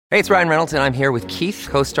Hey, it's Ryan Reynolds, and I'm here with Keith,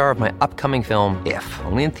 co-star of my upcoming film, If,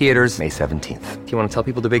 only in theaters May 17th. Do you want to tell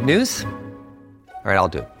people the big news? All right, I'll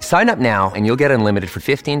do it. Sign up now and you'll get unlimited for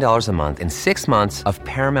 $15 a month and 6 months of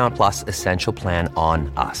Paramount Plus Essential Plan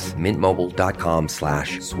on us.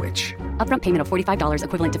 MintMobile.com/switch. Upfront payment of $45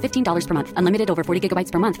 equivalent to $15 per month. Unlimited over 40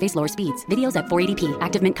 gigabytes per month. Face lower speeds. Videos at 480p.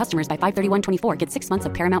 Active Mint customers by 531.24 get 6 months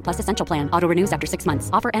of Paramount Plus Essential Plan. Auto renews after 6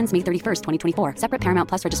 months. Offer ends May 31st, 2024. Separate Paramount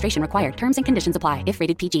Plus registration required. Terms and conditions apply if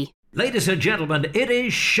rated PG. Ladies and gentlemen, it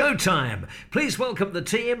is showtime. Please welcome the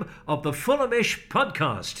team of the Fulhamish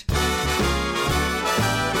podcast.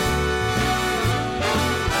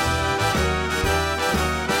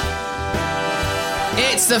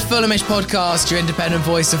 It's the Fulhamish podcast, your independent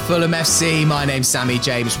voice of Fulham FC. My name's Sammy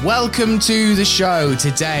James. Welcome to the show.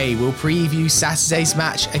 Today we'll preview Saturday's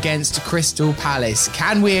match against Crystal Palace.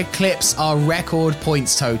 Can we eclipse our record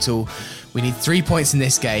points total? We need 3 points in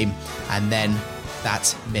this game, and then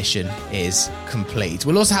that mission is complete.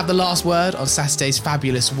 We'll also have the last word on Saturday's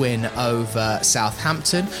fabulous win over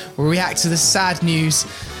Southampton. We'll react to the sad news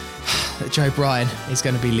that Joe Bryan is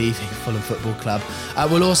going to be leaving Fulham Football Club.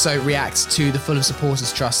 We'll also react to the Fulham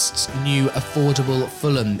Supporters Trust's new Affordable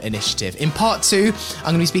Fulham initiative. In part 2, I'm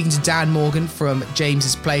going to be speaking to Dan Morgan from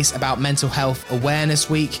James's Place about Mental Health Awareness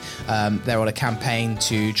Week. They're on a campaign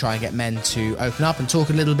to try and get men to open up and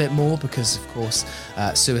talk a little bit more because, of course,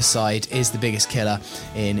 suicide is the biggest killer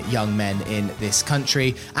in young men in this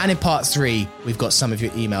country. And in part 3, we've got some of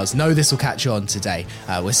your emails. No, this will catch on today.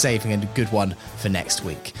 We're saving a good one for next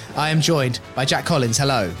week. I am joined by Jack Collins.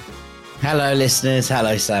 Hello. Hello, listeners.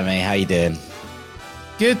 Hello, Sammy. How you doing?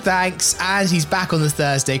 Good, thanks. And he's back on the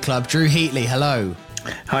Thursday Club. Drew Heatley, hello.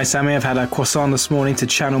 Hi, Sammy. I've had a croissant this morning to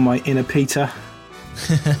channel my inner Peter.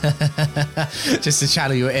 Just to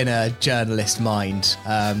channel your inner journalist mind.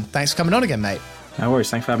 Thanks for coming on again, mate. No worries.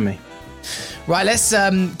 Thanks for having me. Right, let's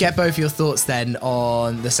get both your thoughts then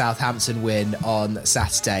on the Southampton win on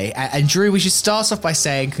Saturday. And Drew, we should start off by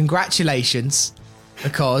saying congratulations,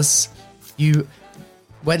 because you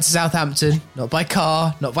went to Southampton, not by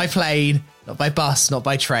car, not by plane, not by bus, not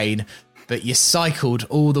by train, but you cycled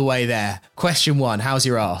all the way there. Question 1, how's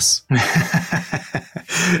your arse?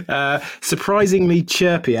 Surprisingly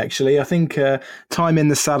chirpy, actually. I think time in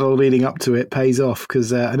the saddle leading up to it pays off,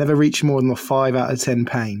 because I never reached more than a 5 out of 10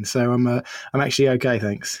 pain. So I'm actually okay,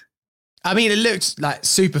 thanks. I mean, it looked like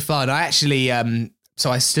super fun. I actually... So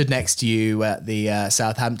I stood next to you at the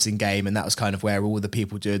Southampton game, and that was kind of where all the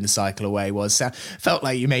people doing the cycle away was. So felt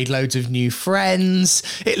like you made loads of new friends.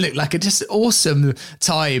 It looked like a just awesome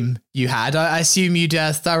time you had. I assume you'd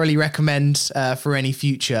thoroughly recommend for any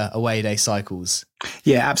future away day cycles.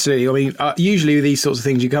 Yeah, absolutely. I mean, usually with these sorts of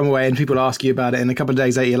things, you come away and people ask you about it, and a couple of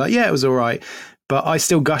days later, you're like, yeah, it was all right. But I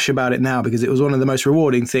still gush about it now because it was one of the most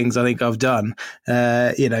rewarding things I think I've done.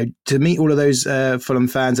 To meet all of those Fulham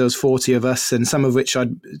fans, there was 40 of us, and some of which a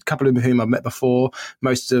couple of whom I've met before,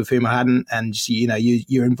 most of whom I hadn't. And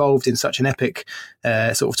you're involved in such an epic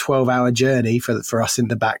sort of 12-hour journey for us in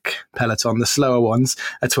the back peloton. The slower ones,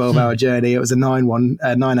 a 12-hour journey. It was a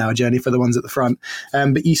 9-hour journey for the ones at the front.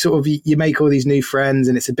 But you make all these new friends,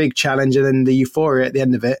 and it's a big challenge. And then the euphoria at the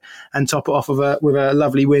end of it, and top it off with a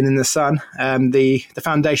lovely win in the sun. The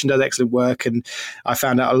foundation does excellent work, and I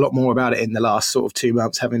found out a lot more about it in the last sort of 2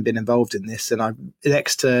 months having been involved in this. And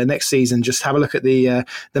next season, just have a look at the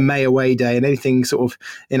May away day, and anything sort of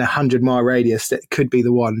in 100-mile radius that could be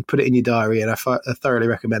the one. Put it in your diary, and I thoroughly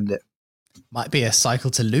recommend it. Might be a cycle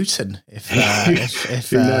to Luton if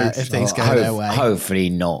things go their way. Hopefully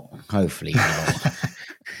not. Hopefully not.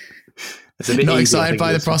 Not excited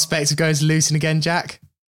by the prospect of going to Luton again, Jack?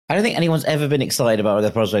 I don't think anyone's ever been excited about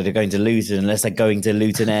the prospect of going to Luton unless they're going to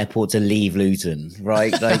Luton Airport to leave Luton,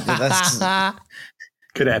 right? Like that's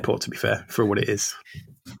good airport, to be fair, for what it is.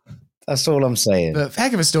 That's all I'm saying. But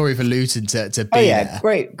heck of a story for Luton to be there.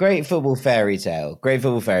 Great football fairy tale. Great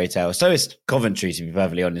football fairy tale. So is Coventry, to be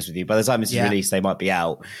perfectly honest with you. By the time it's released, they might be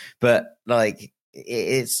out. But like,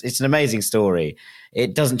 it's an amazing story.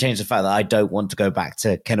 It doesn't change the fact that I don't want to go back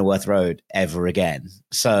to Kenilworth Road ever again.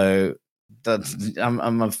 So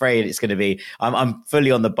I'm afraid it's going to be. I'm fully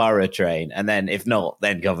on the Borough train, and then if not,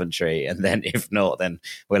 then Coventry, and then if not, then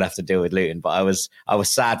we'll have to deal with Luton. But I was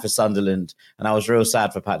sad for Sunderland, and I was real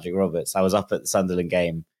sad for Patrick Roberts. I was up at the Sunderland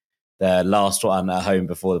game, the last one at home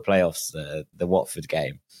before the playoffs, the Watford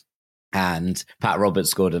game, and Pat Roberts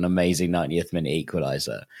scored an amazing 90th minute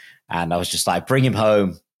equaliser, and I was just like, bring him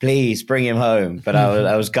home. Please bring him home. But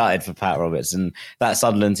I was gutted for Pat Roberts, and that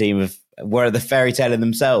Sunderland team were the fairy tale in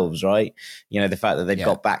themselves, right? You know, the fact that they'd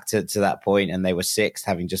got back to that point and they were sixth,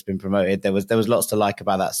 having just been promoted. There was lots to like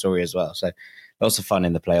about that story as well. So lots of fun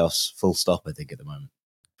in the playoffs, full stop, I think, at the moment.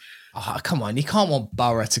 Oh, come on. You can't want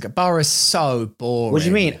Borough to go. Borough's so boring. What do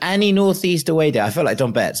you mean? Any Northeast away day, I feel like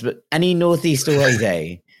Don Betts, but any Northeast away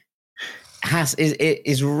day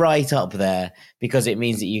is right up there because it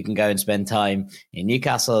means that you can go and spend time in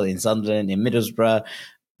Newcastle, in Sunderland, in Middlesbrough.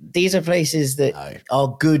 These are places that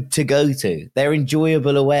are good to go to. They're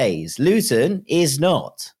enjoyable aways. Luton is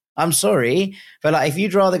not. I'm sorry, but like if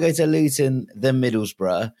you'd rather go to Luton than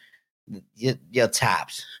Middlesbrough, you're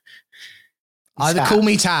tapped. Either call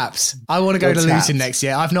me tapped. I want to go to Luton next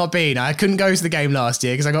year. I've not been. I couldn't go to the game last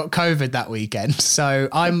year because I got COVID that weekend. So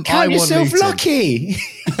I want yourself Luton. Lucky.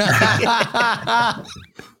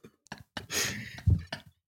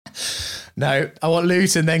 No, I want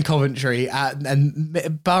Luton, then Coventry,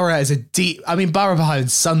 and Borough is a deep. I mean, Borough behind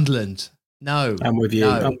Sunderland. No, I'm with you.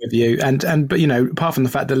 I'm with you. But you know, apart from the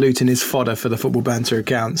fact that Luton is fodder for the football banter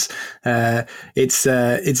accounts, it's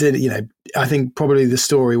you know, I think probably the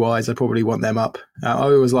story wise, I probably want them up. I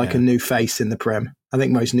always like a new face in the Prem. I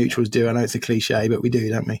think most neutrals do. I know it's a cliche, but we do,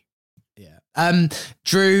 don't we? Yeah.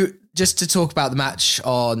 Drew, just to talk about the match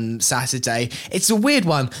on Saturday, it's a weird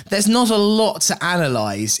one. There's not a lot to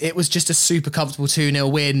analyse. It was just a super comfortable 2-0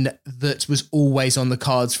 win that was always on the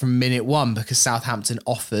cards from minute one because Southampton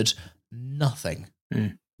offered nothing.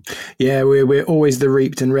 Yeah, we're always the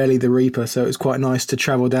reaped and rarely the reaper, so it was quite nice to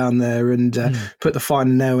travel down there and put the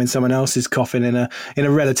final nail in someone else's coffin in a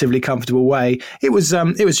relatively comfortable way. It was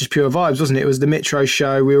just pure vibes, wasn't it? It was the Mitro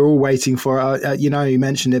show. We were all waiting for it. You know, you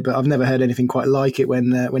mentioned it, but I've never heard anything quite like it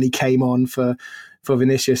when he came on for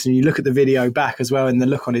Vinicius, and you look at the video back as well and the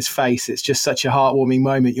look on his face, it's just such a heartwarming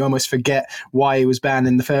moment. You almost forget why he was banned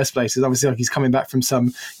in the first place. It's obviously like he's coming back from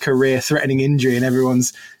some career-threatening injury and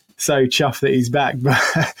everyone's so chuffed that he's back,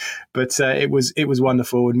 but it was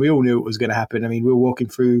wonderful, and we all knew it was going to happen. I mean, we were walking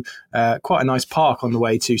through quite a nice park on the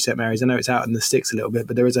way to St Mary's. I know it's out in the sticks a little bit,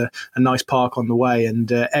 but there is a nice park on the way,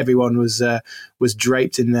 and everyone was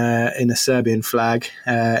draped in a Serbian flag,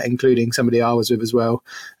 including somebody I was with as well.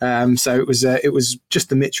 So it was just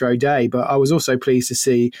the Mitro day, but I was also pleased to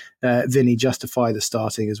see Vinny justify the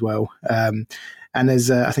starting as well. And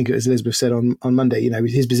as I think it was Elizabeth said on Monday, you know,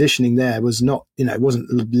 his positioning there was not, you know, it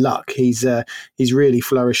wasn't luck. He's really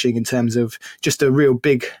flourishing in terms of just a real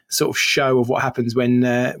big sort of show of what happens when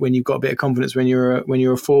you've got a bit of confidence when you're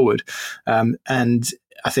a forward, and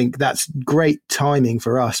I think that's great timing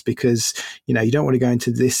for us because, you know, you don't want to go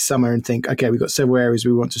into this summer and think, okay, we've got several areas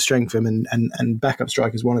we want to strengthen and backup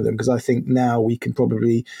strike is one of them, because I think now we can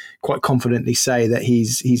probably quite confidently say that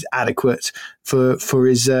he's adequate for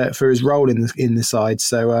his role in the side.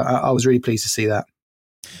 So I was really pleased to see that.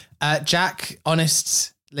 Jack,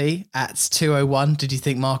 honestly, at 2:01, did you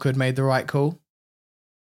think Marco had made the right call?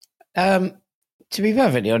 To be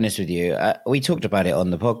perfectly honest with you, we talked about it on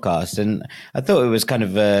the podcast, and I thought it was kind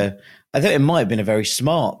of I thought it might have been a very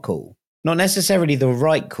smart call. Not necessarily the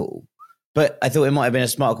right call, but I thought it might have been a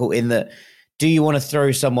smart call in that, do you want to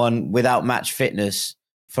throw someone without match fitness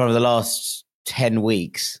for the last 10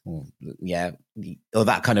 weeks? Or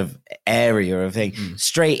that kind of area of thing,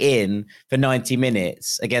 straight in for 90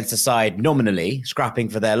 minutes against a side nominally scrapping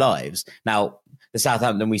for their lives. Now, the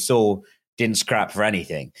Southampton we saw didn't scrap for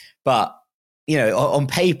anything, but you know, on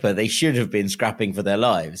paper, they should have been scrapping for their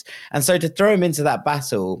lives. And so to throw him into that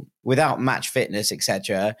battle without match fitness,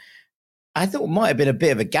 etc., I thought might have been a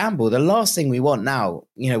bit of a gamble. The last thing we want now,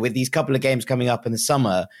 you know, with these couple of games coming up in the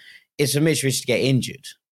summer, is for Mitrovic to get injured,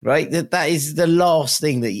 right? That is the last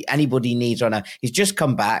thing that anybody needs right now. He's just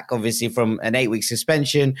come back, obviously, from an 8-week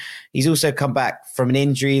suspension. He's also come back from an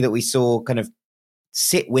injury that we saw kind of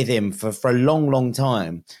sit with him for a long, long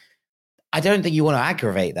time. I don't think you want to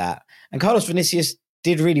aggravate that. And Carlos Vinicius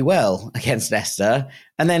did really well against Leicester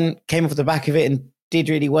and then came off the back of it and did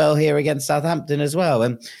really well here against Southampton as well.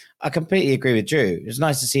 And I completely agree with Drew. It was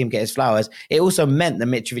nice to see him get his flowers. It also meant that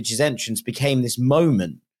Mitrovic's entrance became this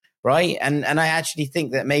moment, right? And I actually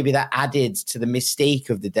think that maybe that added to the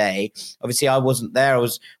mystique of the day. Obviously, I wasn't there. I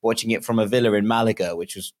was watching it from a villa in Malaga,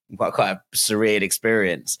 which was quite a surreal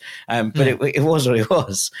experience. But it was what it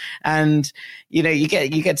was. And, you know, you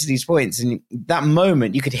get to these points and that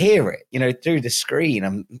moment, you could hear it, you know, through the screen.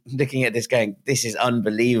 I'm looking at this going, this is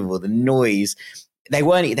unbelievable. The noise, they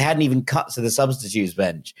hadn't even cut to the substitutes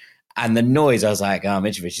bench. And the noise, I was like,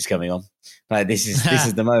 Mitrovic is coming on. Like, this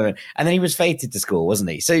is the moment. And then he was fated to score, wasn't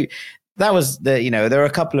he? So that was there are a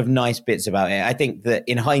couple of nice bits about it. I think that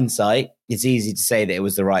in hindsight, it's easy to say that it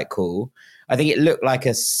was the right call. I think it looked like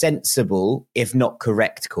a sensible, if not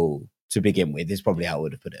correct call to begin with, is probably how I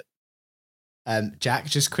would have put it. Jack,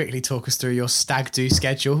 just quickly talk us through your stag do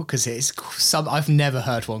schedule, because I've never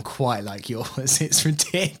heard one quite like yours. It's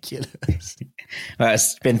ridiculous. Well,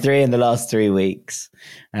 it's been 3 in the last 3 weeks,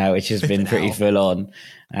 which has been pretty full on.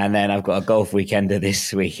 And then I've got a golf weekender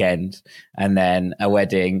this weekend, and then a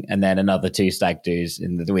wedding, and then another 2 stag do's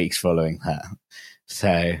in the weeks following that.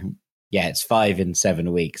 So yeah, it's 5 in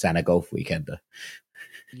 7 weeks and a golf weekender.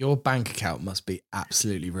 Your bank account must be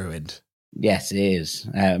absolutely ruined. Yes, it is.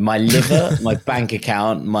 My liver, my bank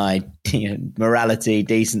account, my morality,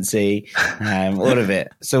 decency, all of it.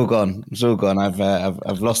 It's all gone. It's all gone.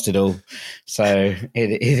 I've lost it all. So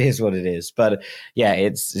it is what it is. But yeah,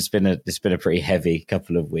 it's been a pretty heavy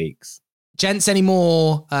couple of weeks. Gents, any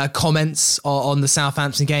more comments on the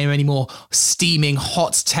Southampton game? Any more steaming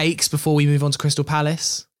hot takes before we move on to Crystal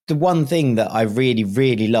Palace? The one thing that I really,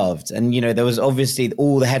 really loved, and, there was obviously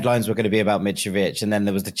all the headlines were going to be about Mitrovic, and then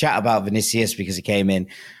there was the chat about Vinicius because he came in.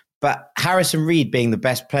 But Harrison Reed being the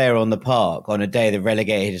best player on the park on a day that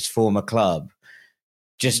relegated his former club,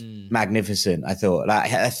 just magnificent, I thought.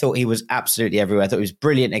 I thought he was absolutely everywhere. I thought he was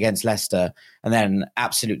brilliant against Leicester, and then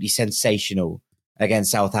absolutely sensational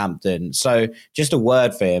against Southampton. So just a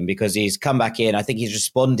word for him, because he's come back in. I think he's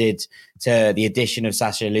responded to the addition of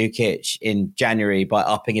Sasha Lukic in January by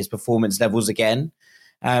upping his performance levels again.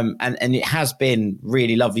 And it has been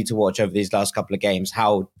really lovely to watch over these last couple of games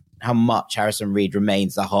how much Harrison Reed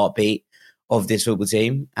remains the heartbeat of this football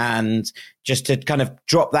team. And just to kind of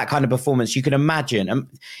drop that kind of performance, you can imagine,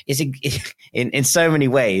 it's in so many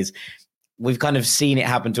ways, we've kind of seen it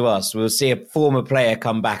happen to us. We'll see a former player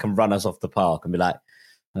come back and run us off the park and be like,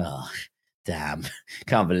 oh, damn,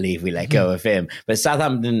 can't believe we let go of him. But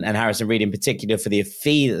Southampton and Harrison Reed in particular, for the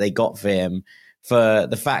fee that they got for him, for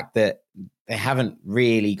the fact that they haven't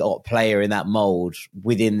really got a player in that mould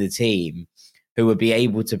within the team who would be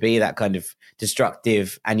able to be that kind of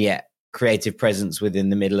destructive and yet creative presence within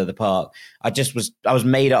the middle of the park. I was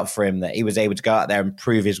made up for him that he was able to go out there and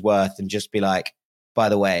prove his worth and just be like, by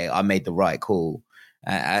the way, I made the right call.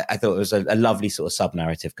 I thought it was a lovely sort of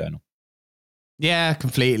sub-narrative going on. Yeah,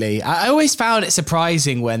 completely. I always found it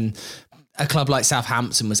surprising when a club like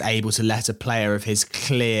Southampton was able to let a player of his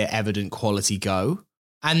clear, evident quality go.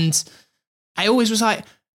 And I always was like,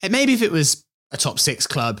 maybe if it was a top 6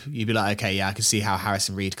 club, you'd be like, okay, yeah, I can see how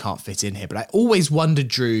Harrison Reed can't fit in here. But I always wondered,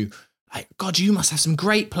 Drew, like, God, you must have some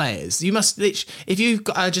great players. You must, if you've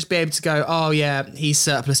got just be able to go, oh yeah, he's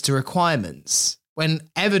surplus to requirements. When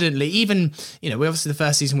evidently, even, we obviously the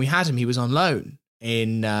first season we had him, he was on loan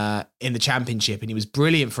in the Championship, and he was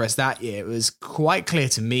brilliant for us that year. It was quite clear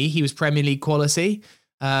to me he was Premier League quality.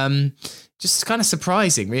 Just kind of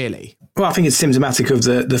surprising, really. Well, I think it's symptomatic of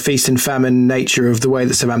the feast and famine nature of the way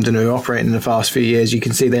that Southampton are operating in the past few years. You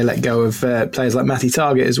can see they let go of players like Matty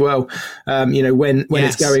Targett as well. When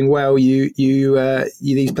it's going well, you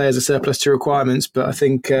these players are surplus to requirements. But I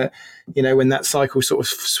think when that cycle sort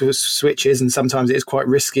of switches, and sometimes it is quite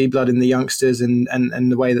risky, blooding the youngsters and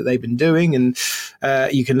the way that they've been doing, and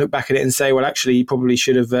you can look back at it and say, well, actually, you probably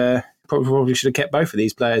should have. Probably should have kept both of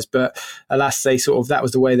these players, but alas, that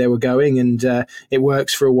was the way they were going, and it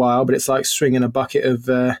works for a while. But it's like swinging a bucket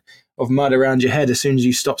of mud around your head. As soon as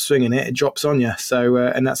you stop swinging it, it drops on you. So,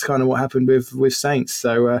 and that's kind of what happened with Saints.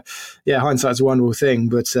 So, hindsight's a wonderful thing.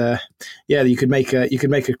 But you could make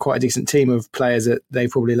a quite a decent team of players that they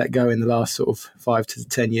probably let go in the last sort of 5 to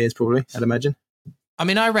 10 years, probably, I'd imagine. I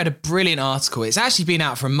mean, I read a brilliant article. It's actually been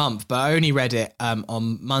out for a month, but I only read it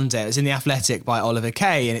on Monday. It was in The Athletic by Oliver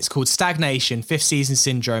Kay, and it's called Stagnation, Fifth Season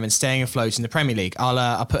Syndrome and Staying Afloat in the Premier League.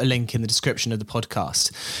 I'll put a link in the description of the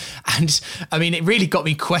podcast. And I mean, it really got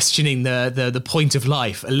me questioning the point of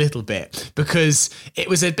life a little bit, because it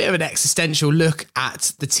was a bit of an existential look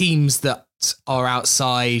at the teams that are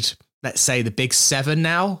outside, let's say, the big 7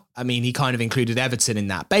 now. I mean, he kind of included Everton in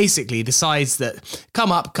that. Basically, the sides that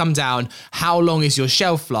come up, come down, how long is your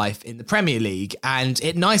shelf life in the Premier League? And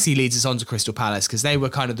it nicely leads us on to Crystal Palace, because they were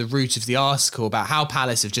kind of the root of the article about how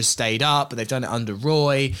Palace have just stayed up, but they've done it under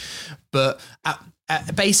Roy. But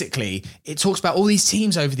basically, it talks about all these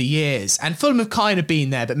teams over the years, and Fulham have kind of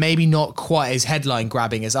been there, but maybe not quite as headline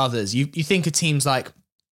grabbing as others. You think of teams like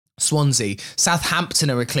Swansea,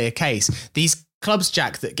 Southampton are a clear case. These clubs,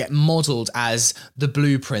 Jack, that get modelled as the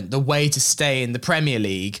blueprint, the way to stay in the Premier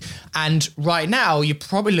League. And right now, you're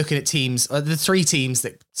probably looking at teams, the 3 teams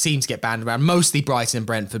that seem to get banned around, mostly Brighton and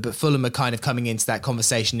Brentford, but Fulham are kind of coming into that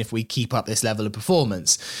conversation if we keep up this level of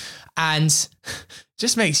performance. And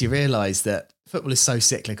just makes you realise that football is so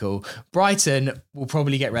cyclical. Brighton will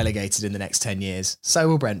probably get relegated in the next 10 years. So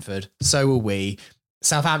will Brentford. So will we.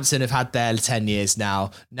 Southampton have had their 10 years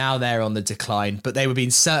now. Now they're on the decline, but they were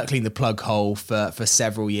been circling the plug hole for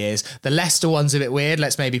several years. The Leicester one's a bit weird.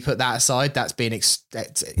 Let's maybe put that aside. That's been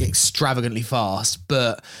extravagantly fast.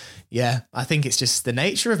 But yeah, I think it's just the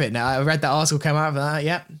nature of it. Now, I read that article came out of that.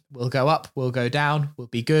 Yeah, we'll go up, we'll go down, we'll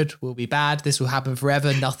be good, we'll be bad. This will happen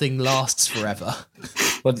forever. Nothing lasts forever.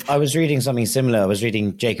 Well, I was reading something similar. I was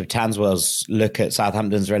reading Jacob Tanswell's look at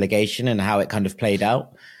Southampton's relegation and how it kind of played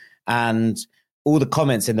out. And all the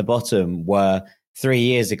comments in the bottom were 3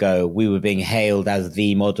 years ago, we were being hailed as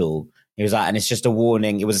the model. It was like, and it's just a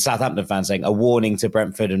warning. It was a Southampton fan saying a warning to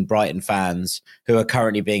Brentford and Brighton fans who are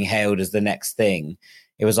currently being hailed as the next thing.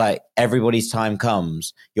 It was like, everybody's time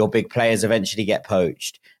comes. Your big players eventually get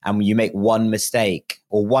poached. And when you make one mistake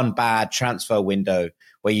or one bad transfer window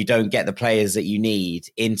where you don't get the players that you need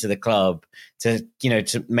into the club to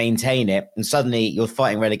maintain it, and suddenly you're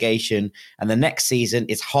fighting relegation, and the next season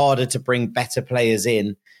it's harder to bring better players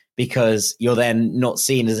in because you're then not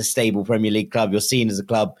seen as a stable Premier League club. You're seen as a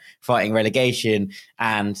club fighting relegation,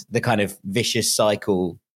 and the kind of vicious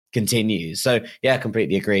cycle continues. So yeah, I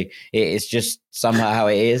completely agree. It's just somehow how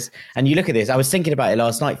it is. And you look at this, I was thinking about it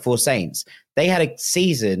last night for Saints. They had a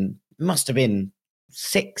season, must have been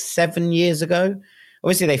 6-7 years ago.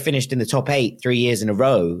 Obviously, they finished in the top 8 3 years in a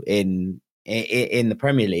row in the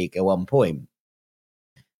Premier League at one point.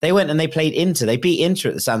 They went and they played Inter. They beat Inter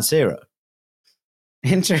at the San Siro.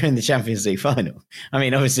 Inter in the Champions League final. I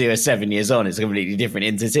mean, obviously, we're 7 years on. It's a completely different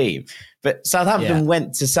Inter team. But Southampton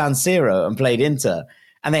went to San Siro and played Inter.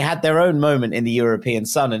 And they had their own moment in the European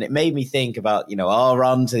sun. And it made me think about, our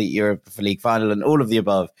run to the Europa League final and all of the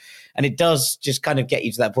above. And it does just kind of get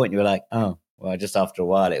you to that point. You're like, oh, well, just after a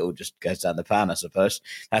while, it all just goes down the pan, I suppose.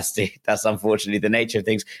 That's unfortunately the nature of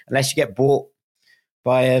things. Unless you get bought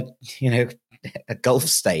by a Gulf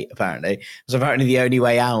state, apparently. It's apparently the only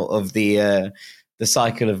way out of the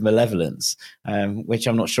cycle of malevolence, which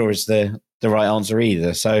I'm not sure is the right answer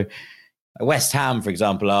either. So West Ham, for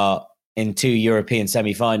example, are in 2 European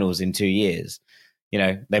semi-finals in 2 years.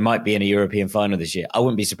 They might be in a European final this year. I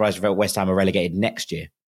wouldn't be surprised if West Ham are relegated next year.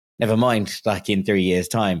 Never mind, like in 3 years'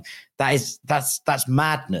 time. That's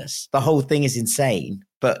madness. The whole thing is insane,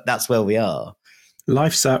 but that's where we are.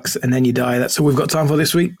 Life sucks, and then you die. That's all we've got time for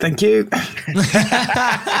this week. Thank you.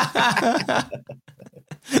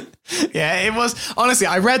 Yeah, it was. Honestly,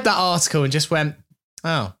 I read that article and just went,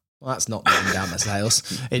 oh, well, that's not letting down the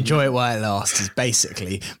sales. Enjoy it while it lasts is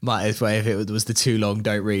basically might way if it was the too long,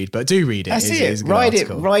 don't read. But do read it. I see it. Ride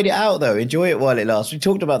it out, though. Enjoy it while it lasts. We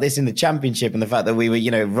talked about this in the Championship and the fact that we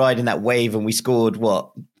were, riding that wave and we scored,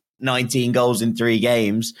 19 goals in 3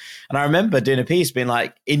 games. And I remember doing a piece being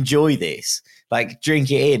like, enjoy this. Like,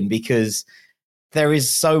 drink it in, because there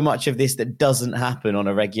is so much of this that doesn't happen on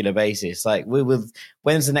a regular basis. Like,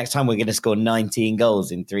 when's the next time we're going to score 19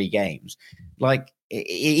 goals in 3 games? Like,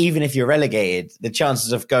 even if you're relegated, the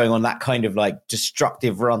chances of going on that kind of like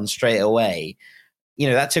destructive run straight away,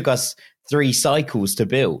 that took us 3 cycles to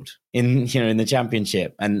build in the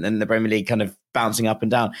Championship and the Premier League kind of bouncing up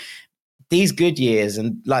and down. These good years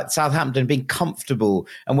and like Southampton being comfortable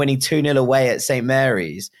and winning 2-0 away at St.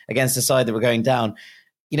 Mary's against a side that were going down.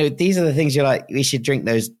 These are the things you're like, we should drink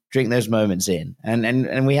those moments in.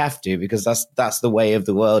 And we have to, because that's the way of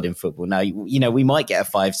the world in football. Now, we might get a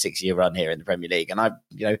 5-6 year run here in the Premier League. And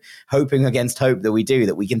I'm, hoping against hope that we do,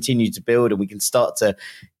 that we continue to build and we can start to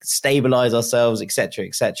stabilize ourselves, et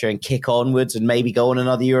cetera, and kick onwards and maybe go on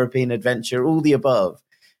another European adventure, all the above.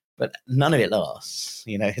 But none of it lasts.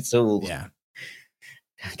 It's all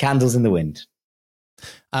candles in the wind.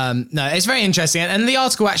 No, it's very interesting. And the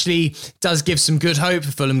article actually does give some good hope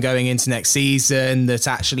for Fulham going into next season, that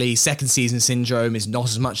actually second season syndrome is not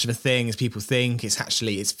as much of a thing as people think. It's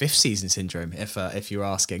fifth season syndrome, if you're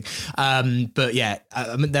asking. But yeah,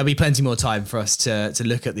 there'll be plenty more time for us to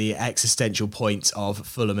look at the existential points of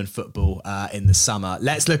Fulham and football in the summer.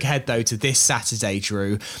 Let's look ahead, though, to this Saturday,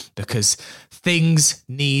 Drew, because things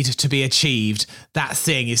need to be achieved. That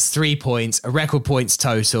thing is 3 points, a record points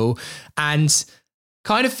total, and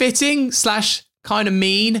kind of fitting / kind of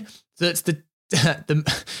mean that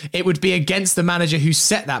it would be against the manager who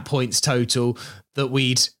set that points total that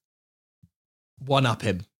we'd one-up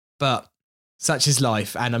him. But such is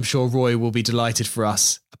life, and I'm sure Roy will be delighted for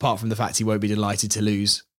us, apart from the fact he won't be delighted to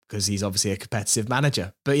lose, because he's obviously a competitive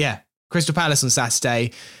manager. But yeah, Crystal Palace on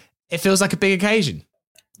Saturday, it feels like a big occasion.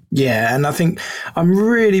 Yeah, and I think I'm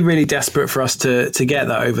really, really desperate for us to get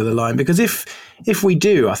that over the line, because if we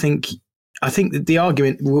do, I think I think that the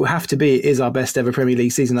argument will have to be it is our best ever Premier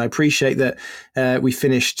League season. I appreciate that we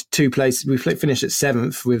finished We finished at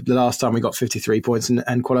seventh with the last time we got 53 points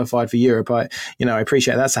and qualified for Europe. I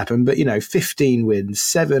appreciate that's happened, but 15 wins,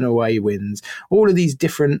 7 away wins, all of these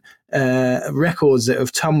different records that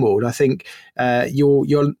have tumbled. I think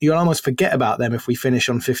you'll almost forget about them if we finish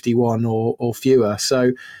on 51 or fewer.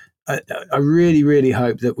 So I really, really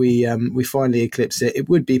hope that we finally eclipse it. It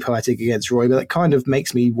would be poetic against Roy, but that kind of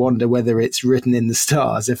makes me wonder whether it's written in the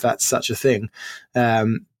stars, if that's such a thing.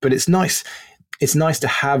 But it's nice. It's nice to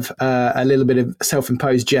have a little bit of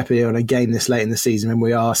self-imposed jeopardy on a game this late in the season when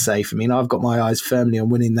we are safe. I mean, I've got my eyes firmly on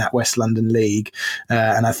winning that West London League,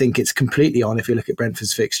 and I think it's completely on if you look at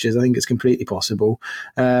Brentford's fixtures. I think it's completely possible.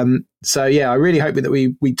 So, yeah, I really hope that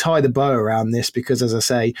we tie the bow around this because, as I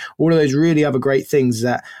say, all of those really other great things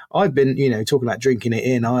that I've been, talking about drinking it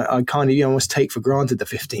in, I kind of almost take for granted the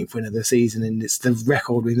 15th win of the season, and it's the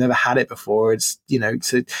record. We've never had it before. It's,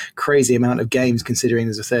 it's a crazy amount of games considering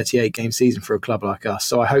there's a 38-game season for a club like us.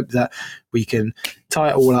 So I hope that we can tie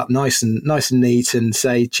it all up nice and neat and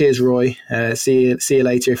say, cheers, Roy. See you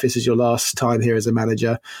later if this is your last time here as a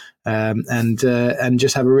manager. And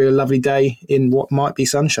just have a real lovely day in what might be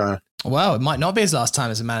sunshine. Well, it might not be his last time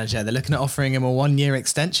as a manager. They're looking at offering him a 1-year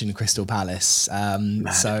extension, Crystal Palace.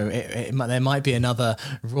 So there might be another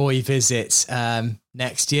Roy visit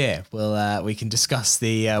next year. We can discuss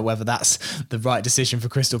the whether that's the right decision for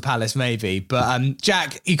Crystal Palace, maybe. But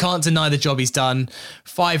Jack, you can't deny the job he's done.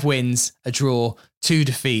 5 wins, a draw, 2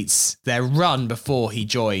 defeats. Their run before he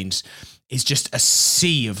joined is just a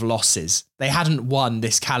sea of losses. They hadn't won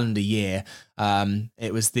this calendar year.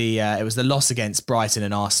 It was the loss against Brighton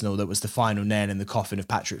and Arsenal that was the final nail in the coffin of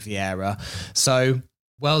Patrick Vieira. So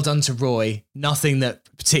well done to Roy. Nothing that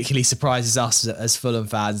particularly surprises us as Fulham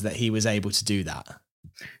fans that he was able to do that.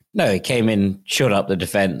 No, he came in, shut up the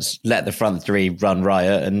defence, let the front three run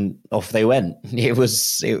riot, and off they went. It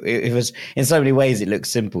was in so many ways it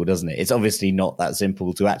looks simple, doesn't it? It's obviously not that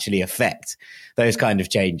simple to actually affect those kind of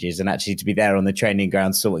changes and actually to be there on the training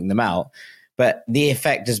ground sorting them out. But the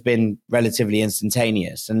effect has been relatively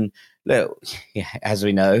instantaneous. And look, as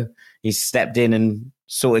we know, he's stepped in and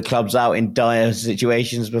sorted clubs out in dire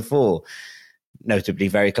situations before, notably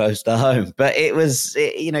very close to home. But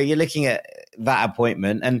you're looking at that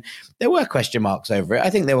appointment and there were question marks over it. I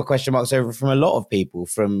think there were question marks over it from a lot of people,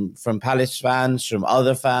 from Palace fans, from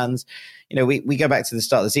other fans. We go back to the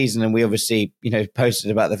start of the season and we obviously,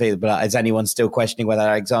 posted about the fact that is anyone still questioning whether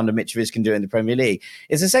Alexander Mitrovic can do it in the Premier League?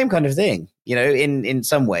 It's the same kind of thing, in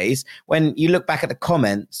some ways. When you look back at the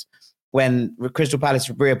comments, when Crystal Palace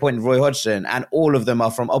reappointed Roy Hodgson, and all of them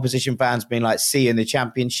are from opposition fans being like, see you in the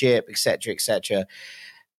Championship, etc., etc.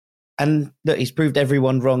 And look, he's proved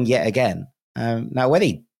everyone wrong yet again. Now, whether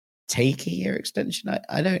he take a year extension,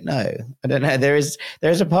 I don't know. There is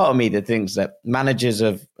a part of me that thinks that managers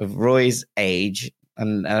of Roy's age,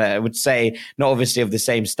 and I would say not obviously of the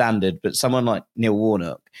same standard, but someone like Neil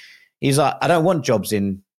Warnock, he's like, I don't want jobs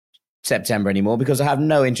in September anymore because I have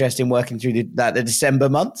no interest in working through the December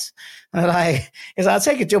months. And I'll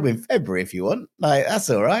take a job in February if you want. That's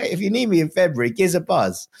all right. If you need me in February, give us a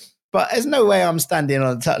buzz. But there's no way I'm standing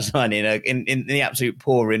on a touchline in the absolute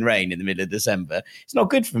pouring rain in the middle of December. It's not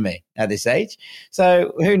good for me at this age.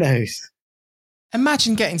 So who knows?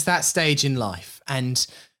 Imagine getting to that stage in life and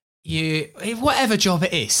whatever job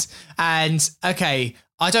it is, and okay,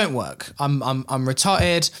 I don't work. I'm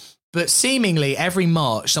retired. But seemingly every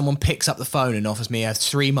March, someone picks up the phone and offers me a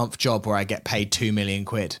 3-month job where I get paid £2 million.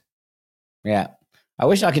 Yeah. I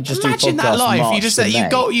wish I could just imagine do that life. March You just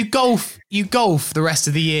you golf the rest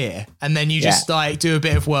of the year, and then you just do a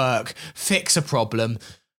bit of work, fix a problem.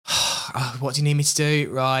 What do you need me to do?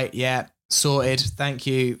 Right, yeah, sorted. Thank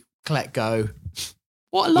you. Collect, go.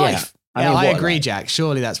 What a life. Yeah, I agree, Jack.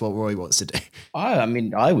 Surely that's what Roy wants to do. I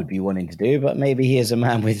mean, I would be wanting to do, but maybe he is a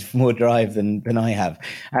man with more drive than I have.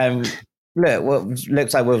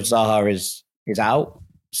 Looks like Wilf Zaha is out,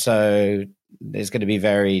 so it's going to be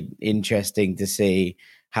very interesting to see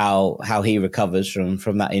how he recovers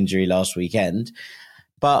from that injury last weekend.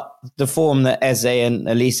 But the form that Eze and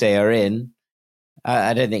Elise are in,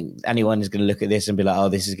 I don't think anyone is going to look at this and be like, oh,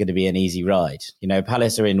 this is going to be an easy ride.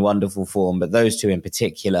 Palace are in wonderful form, but those two in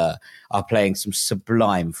particular are playing some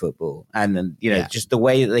sublime football. And, just the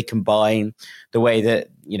way that they combine, the way that,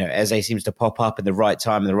 Eze seems to pop up in the right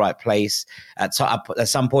time in the right place at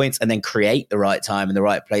some points and then create the right time in the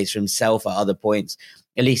right place for himself at other points.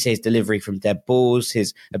 Elise's delivery from dead balls,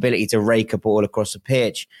 his ability to rake a ball across the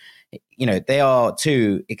pitch. They are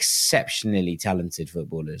two exceptionally talented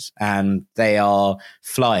footballers and they are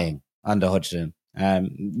flying under Hodgson.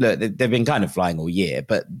 Look, they've been kind of flying all year,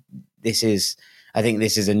 but I think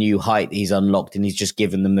this is a new height he's unlocked, and he's just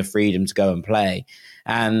given them the freedom to go and play.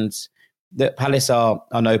 And that Palace are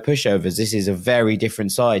no pushovers. This is a very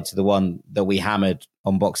different side to the one that we hammered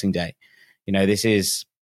on Boxing Day. This is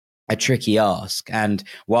a tricky ask. And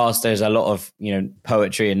whilst there's a lot of,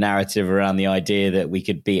 poetry and narrative around the idea that we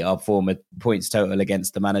could beat our former points total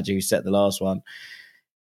against the manager who set the last one,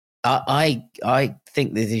 I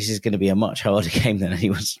think that this is going to be a much harder game than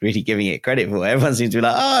anyone's really giving it credit for. Everyone seems to be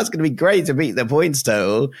like, it's going to be great to beat the points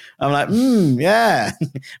total. I'm like, yeah,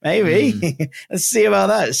 maybe. Let's see about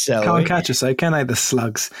that, shall Can't we? catch us, though, can they, the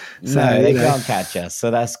slugs? So, no, they can't catch us,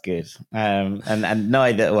 so that's good. And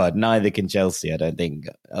neither can Chelsea, I don't think.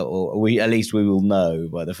 Or at least we will know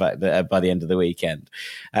by the fact that by the end of the weekend.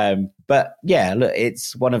 But yeah, look,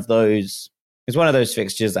 it's one of those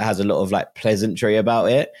fixtures that has a lot of like pleasantry about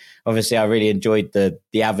it. Obviously, I really enjoyed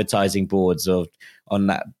the advertising boards on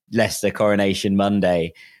that Leicester Coronation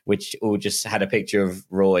Monday, which all just had a picture of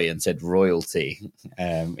Roy and said royalty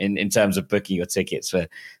in terms of booking your tickets for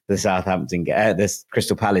the Southampton, this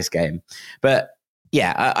Crystal Palace game. But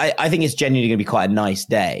yeah, I think it's genuinely going to be quite a nice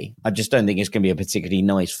day. I just don't think it's going to be a particularly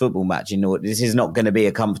nice football match. This is not going to be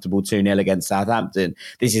a comfortable 2-0 against Southampton.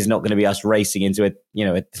 This is not going to be us racing into a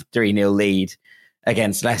 3-0 lead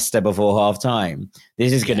against Leicester before half time.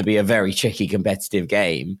 This is going to be a very tricky competitive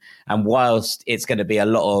game. And whilst it's going to be a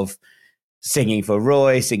lot of singing for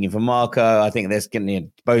Roy, singing for Marco, I think there's going to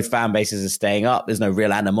both fan bases are staying up. There's no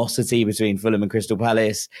real animosity between Fulham and Crystal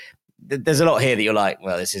Palace. There's a lot here that you're like,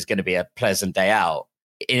 well, this is going to be a pleasant day out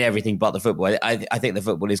in everything but the football. I think the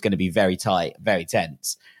football is going to be very tight, very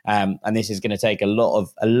tense. And this is going to take a lot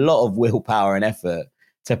of willpower and effort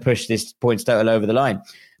to push this points total over the line.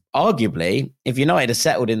 Arguably, if United are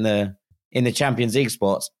settled in the Champions League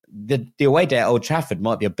spots, the away day at Old Trafford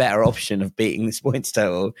might be a better option of beating this points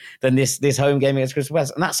total than this home game against Crystal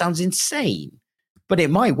Palace. And that sounds insane, but it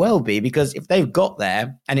might well be, because if they've got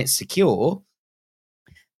there and it's secure,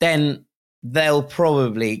 then they'll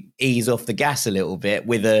probably ease off the gas a little bit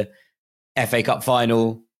with a FA Cup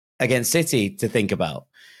final against City to think about.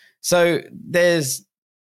 So there's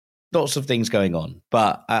lots of things going on,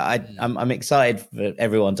 but I'm excited for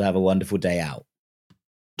everyone to have a wonderful day out.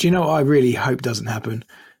 Do you know what I really hope doesn't happen?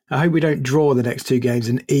 I hope we don't draw the next two games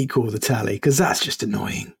and equal the tally, because that's just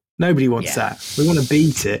annoying. Nobody wants that. We want to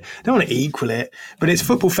beat it. Don't want to equal it. But it's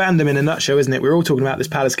football fandom in a nutshell, isn't it? We're all talking about this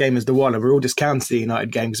Palace game as the one, and we're all discounting the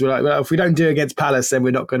United game because we're like, well, if we don't do it against Palace, then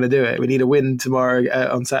we're not going to do it. We need a win tomorrow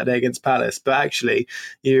on Saturday against Palace. But actually,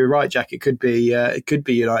 you're right, Jack. It could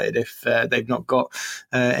be United if they've not got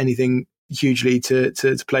anything hugely to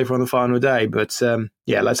play for on the final day. But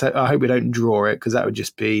I hope we don't draw it, because that would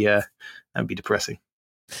just be depressing.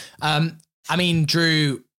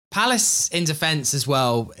 Drew, Palace in defence as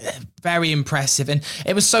well, very impressive. And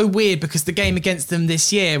it was so weird because the game against them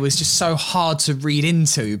this year was just so hard to read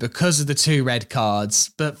into because of the 2 red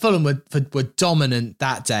cards. But Fulham were dominant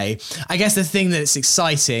that day. I guess the thing that's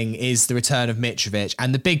exciting is the return of Mitrovic.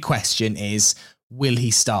 And the big question is, will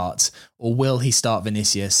he start, or will he start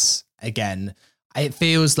Vinicius again? It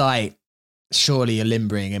feels like surely you're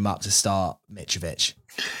limbering him up to start Mitrovic.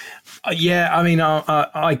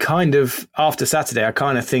 I kind of, after Saturday, I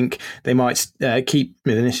kind of think they might keep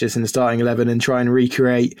Vinicius in the starting 11 and try and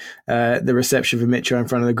recreate the reception for Mitro in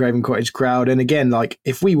front of the Craven Cottage crowd. And again, like,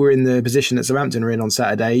 if we were in the position that Southampton were in on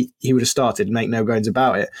Saturday, he would have started, make no bones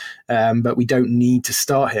about it. But we don't need to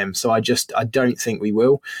start him. So I don't think we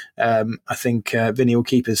will. I think Vinny will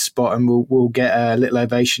keep his spot, and we'll get a little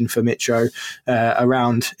ovation for Mitro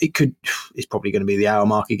around. It's probably going to be the hour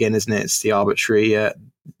mark again, isn't it? It's the arbitrary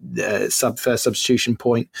first substitution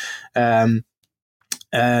point. So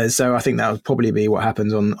I think that would probably be what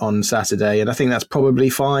happens on Saturday, and I think that's probably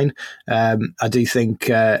fine. I do think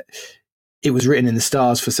it was written in the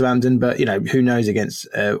stars for Southampton, but who knows against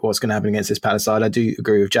what's going to happen against this Palace side. I do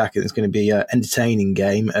agree with Jack. It's going to be an entertaining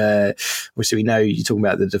game. Obviously, we know you're talking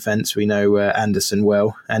about the defence. We know Anderson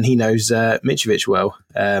well, and he knows Mitrovic well.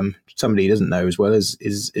 Somebody he doesn't know as well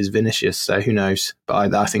is Vinicius. So who knows?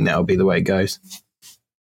 But I think that'll be the way it goes.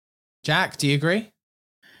 Jack, do you agree?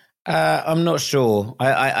 I'm not sure.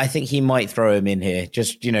 I think he might throw him in here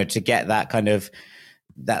just, to get that kind of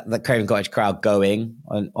that Craven Cottage crowd going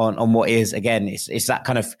on what is, again, it's that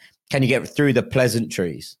kind of, can you get through the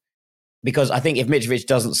pleasantries? Because I think if Mitrovic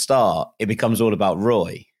doesn't start, it becomes all about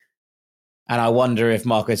Roy. And I wonder if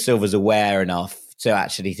Marco Silva's aware enough to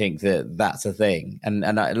actually think that that's a thing. And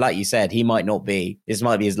like you said, this might be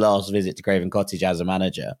his last visit to Craven Cottage as a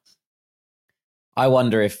manager. I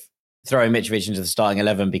wonder if throwing Mitrovic into the starting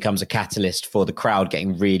 11 becomes a catalyst for the crowd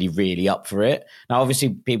getting really, really up for it. Now, obviously,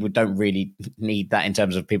 people don't really need that in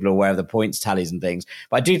terms of people are aware of the points tallies and things.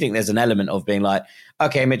 But I do think there's an element of being like,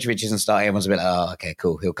 okay, Mitrovic isn't starting. Everyone's a bit like, oh, okay,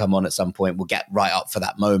 cool. He'll come on at some point. We'll get right up for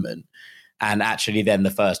that moment. And actually, then the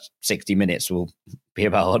first 60 minutes will be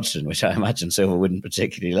about Hodgson, which I imagine Silva wouldn't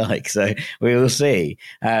particularly like. So we will see.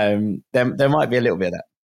 There might be a little bit of that.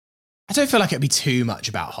 I don't feel like it'd be too much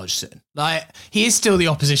about Hodgson. Like, he is still the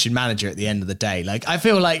opposition manager at the end of the day. Like, I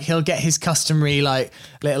feel like he'll get his customary, like,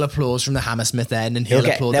 little applause from the Hammersmith end, and he'll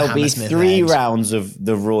applaud the Hammersmith end. There'll be 3 rounds of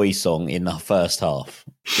the Roy song in the first half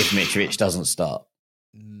if Mitrovic doesn't start.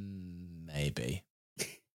 Maybe.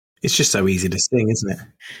 It's just so easy to sing, isn't it?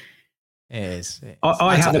 It is.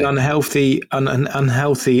 I have an unhealthy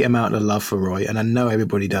amount of love for Roy, and I know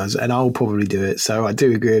everybody does, and I'll probably do it. So I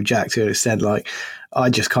do agree with Jack to an extent. like, I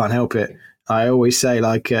just can't help it. I always say,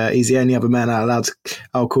 like, he's the only other man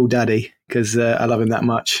I'll call daddy, because I love him that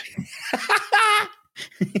much.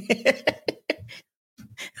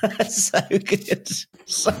 That's so good.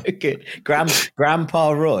 So good.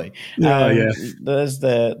 Grandpa Roy. Yeah. That's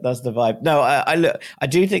the vibe. No, I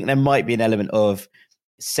do think there might be an element of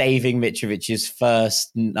saving Mitrovic's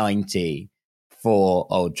first 90 for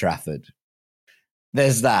Old Trafford.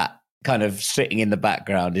 There's that kind of sitting in the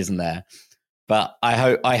background, isn't there? But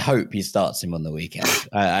I hope he starts him on the weekend.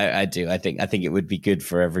 I do. I think it would be good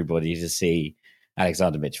for everybody to see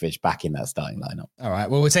Alexander Mitrovic back in that starting lineup. All right.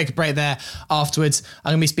 Well, we'll take a break there. Afterwards,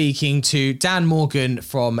 I'm going to be speaking to Dan Morgan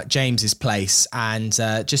from James's Place. And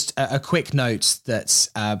just a quick note that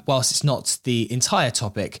whilst it's not the entire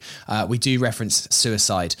topic, we do reference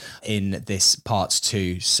suicide in this part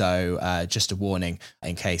 2. So just a warning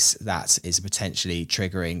in case that is a potentially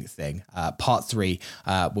triggering thing. Part 3,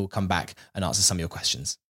 we'll come back and answer some of your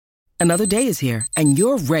questions. Another day is here, and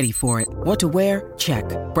you're ready for it. What to wear? Check.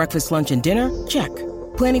 Breakfast, lunch, and dinner? Check.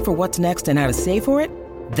 Planning for what's next and how to save for it?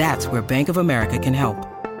 That's where Bank of America can help.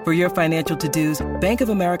 For your financial to-dos, Bank of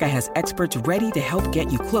America has experts ready to help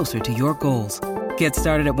get you closer to your goals. Get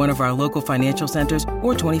started at one of our local financial centers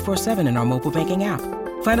or 24/7 in our mobile banking app.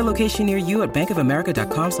 Find a location near you at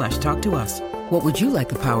bankofamerica.com/talktous. What would you like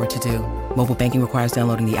the power to do? Mobile banking requires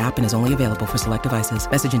downloading the app and is only available for select devices.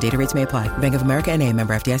 Message and data rates may apply. Bank of America NA,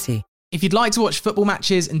 member FDIC. If you'd like to watch football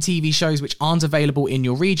matches and TV shows which aren't available in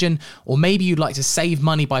your region, or maybe you'd like to save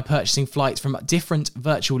money by purchasing flights from different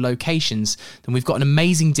virtual locations, then we've got an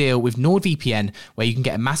amazing deal with NordVPN where you can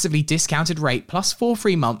get a massively discounted rate plus 4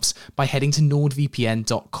 free months by heading to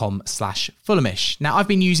nordvpn.com/Fulhamish. Now, I've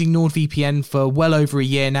been using NordVPN for well over a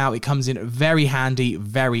year now. It comes in very handy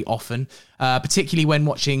very often, particularly when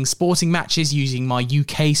watching sporting matches using my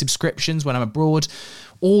UK subscriptions when I'm abroad.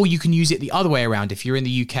 Or you can use it the other way around if you're in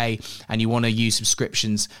the UK and you want to use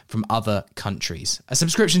subscriptions from other countries. A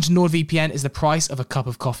subscription to NordVPN is the price of a cup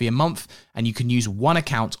of coffee a month, and you can use one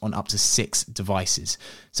account on up to 6 devices.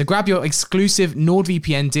 So grab your exclusive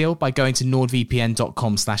NordVPN deal by going to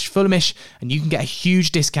nordvpn.com/Fulhamish, and you can get a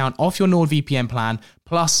huge discount off your NordVPN plan,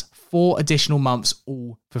 plus 4 additional months,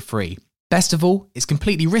 all for free. Best of all, it's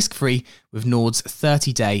completely risk-free with Nord's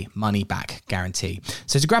 30-day money-back guarantee.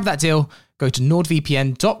 So to grab that deal, go to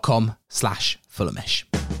nordvpn.com/Fulhamish.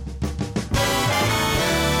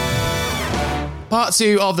 Part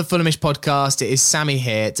 2 of the Fulhamish podcast. It is Sammy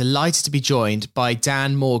here, delighted to be joined by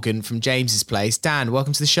Dan Morgan from James's Place. Dan,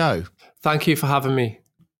 welcome to the show. Thank you for having me.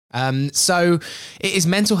 So it is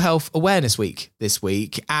Mental Health Awareness Week this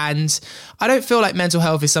week, and I don't feel like mental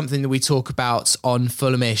health is something that we talk about on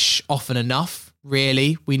Fulhamish often enough,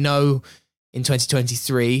 really. We know in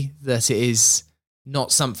 2023 that it is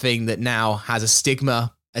not something that now has a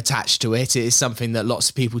stigma attached to it. It is something that lots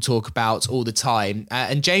of people talk about all the time.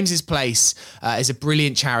 And James's Place is a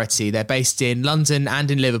brilliant charity. They're based in London and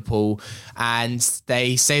in Liverpool, and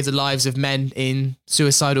they save the lives of men in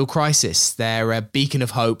suicidal crisis. They're a beacon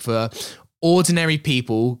of hope for ordinary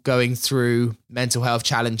people going through mental health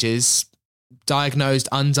challenges, diagnosed,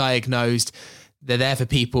 undiagnosed. They're there for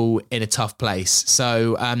people in a tough place.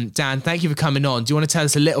 So, Dan, thank you for coming on. Do you want to tell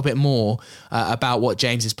us a little bit more about what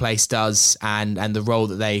James's Place does and the role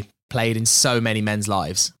that they played in so many men's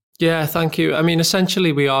lives? Yeah, thank you. I mean,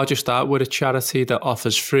 essentially, we are just that. We're a charity that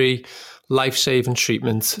offers free life-saving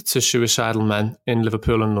treatment to suicidal men in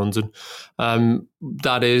Liverpool and London.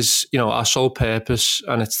 That is, our sole purpose,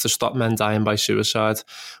 and it's to stop men dying by suicide.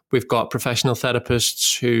 We've got professional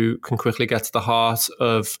therapists who can quickly get to the heart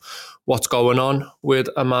of what's going on with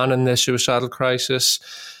a man in their suicidal crisis.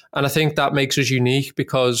 And I think that makes us unique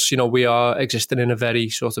because, we are existing in a very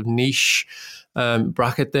sort of niche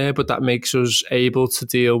bracket there, but that makes us able to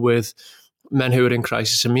deal with men who are in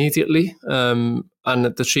crisis immediately. And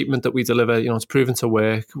the treatment that we deliver, it's proven to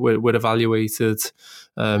work. We're evaluated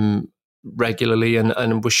regularly,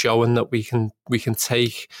 and we're showing that we can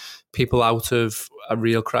take people out of a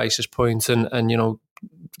real crisis point and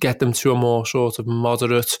get them to a more sort of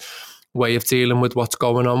moderate way of dealing with what's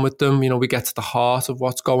going on with them. We get to the heart of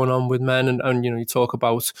what's going on with men, and you talk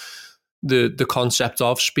about the concept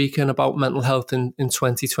of speaking about mental health in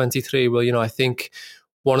 2023. Well, I think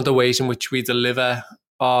one of the ways in which we deliver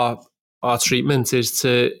our treatment is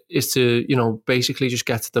to basically just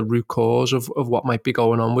get to the root cause of what might be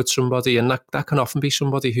going on with somebody, and that can often be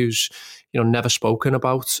somebody who's never spoken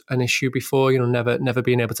about an issue before, never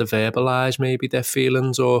been able to verbalize maybe their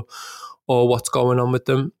feelings or what's going on with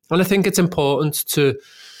them. And I think it's important to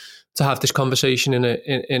have this conversation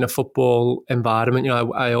in a football environment.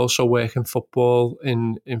 I also work in football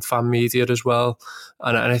in fan media as well,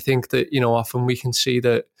 and I think that often we can see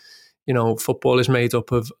that football is made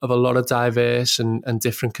up of a lot of diverse and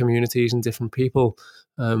different communities and different people,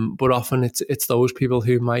 but often it's those people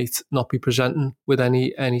who might not be presenting with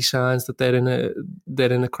any signs that they're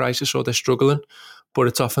in a crisis or they're struggling, but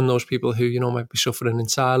it's often those people who might be suffering in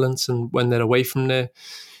silence, and when they're away from their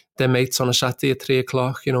mates on a Saturday at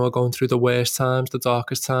 3:00, are going through the worst times, the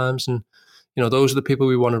darkest times, and those are the people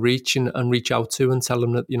we want to reach and reach out to and tell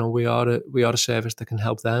them that we are a service that can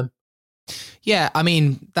help them. Yeah, I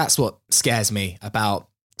mean, that's what scares me about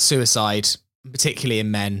suicide, particularly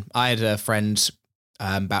in men. I had a friend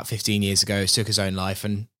about 15 years ago who took his own life,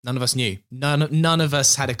 and none of us knew. None of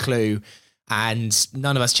us had a clue, and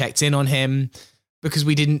none of us checked in on him because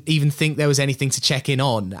we didn't even think there was anything to check in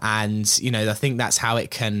on. And, I think that's how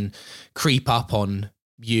it can creep up on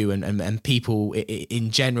you and people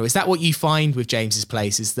in general. Is that what you find with James's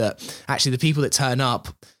Place, is that actually the people that turn up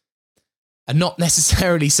are not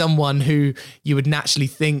necessarily someone who you would naturally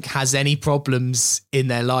think has any problems in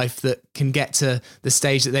their life that can get to the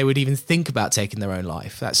stage that they would even think about taking their own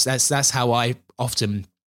life? That's how I often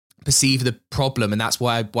perceive the problem, and that's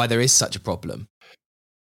why there is such a problem.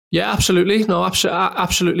 Yeah, absolutely. No,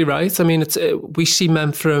 absolutely right. I mean, we see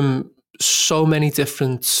men from so many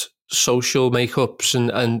different social makeups,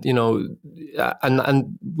 and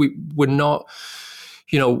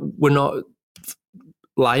we're not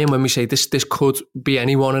lying when we say this could be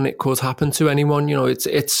anyone and it could happen to anyone.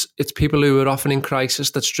 It's people who are often in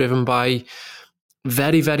crisis that's driven by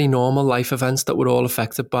very, very normal life events that we're all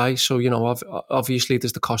affected by. So, obviously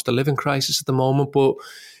there's the cost of living crisis at the moment, but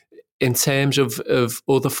in terms of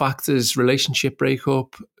other factors, relationship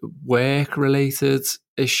breakup, work-related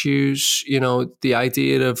issues, the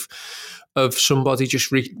idea of somebody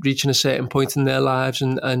just reaching a certain point in their lives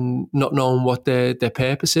and not knowing what their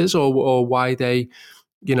purpose is or why they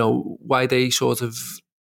sort of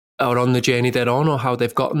are on the journey they're on or how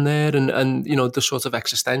they've gotten there, and the sort of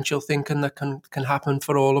existential thinking that can happen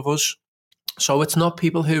for all of us. So it's not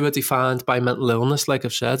people who are defined by mental illness, like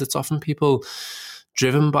I've said. It's often people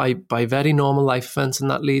driven by very normal life events, and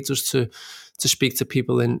that leads us to speak to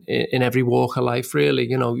people in every walk of life, really.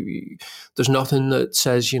 There's nothing that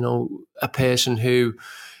says, a person who,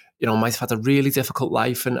 might have had a really difficult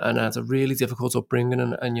life and had a really difficult upbringing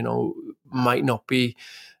and might not be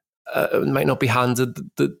handed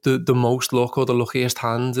the most luck or the luckiest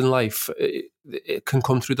hand in life. It can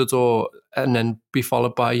come through the door and then be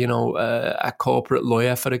followed by, a corporate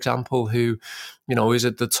lawyer, for example, who, is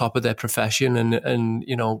at the top of their profession and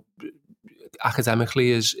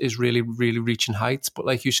academically is really, really reaching heights. But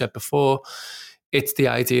like you said before, it's the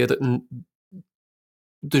idea that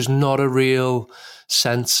there's not a real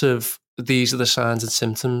sense of these are the signs and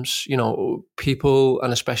symptoms. People,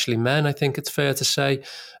 and especially men, I think it's fair to say,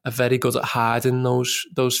 are very good at hiding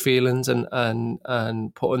those feelings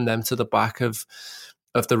and putting them to the back of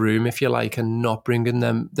the room, if you like, and not bringing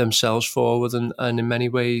themselves forward. And in many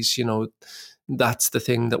ways, that's the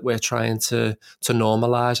thing that we're trying to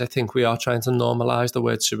normalize. I think we are trying to normalize the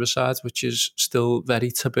word suicide, which is still very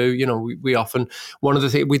taboo. We often, one of the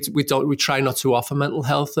things we try not to offer mental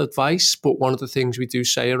health advice, but one of the things we do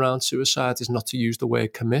say around suicide is not to use the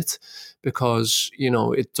word commit, because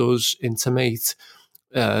it does intimate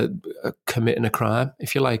committing a crime,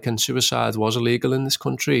 if you like, and suicide was illegal in this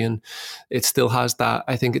country, and it still has that.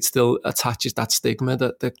 I think it still attaches that stigma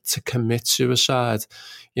that to commit suicide,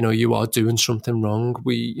 you are doing something wrong.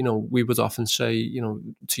 We would often say,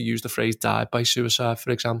 to use the phrase "died by suicide," for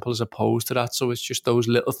example, as opposed to that. So it's just those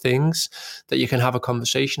little things that you can have a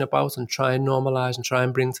conversation about and try and normalize and try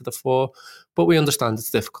and bring to the fore. But we understand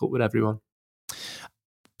it's difficult with everyone.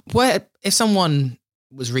 Where if someone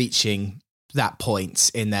was reaching that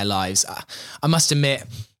point in their lives, I must admit,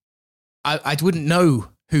 I wouldn't know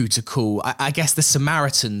who to call. I guess the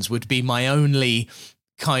Samaritans would be my only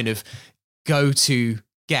kind of go-to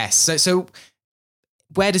guess. So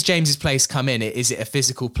where does James's place come in? Is it a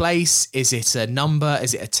physical place? Is it a number?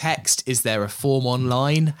 Is it a text? Is there a form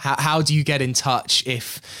online? How do you get in touch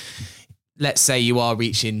if, let's say, you are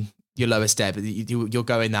reaching your lowest ebb, you're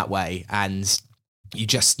going that way, and you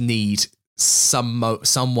just need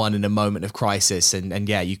someone in a moment of crisis, and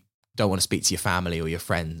you don't want to speak to your family or your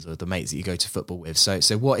friends or the mates that you go to football with. So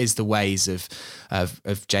what is the ways of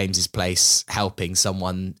James's place helping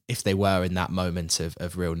someone if they were in that moment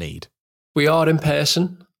of real need? We are in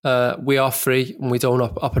person. We are free, and we don't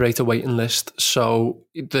operate a waiting list. So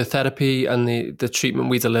the therapy and the treatment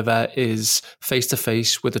we deliver is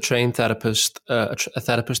face-to-face with a trained therapist, a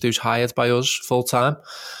therapist who's hired by us full-time.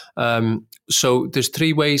 So there's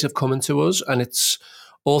 3 ways of coming to us, and it's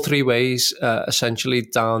all 3 ways essentially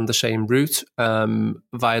down the same route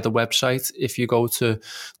via the website. If you go to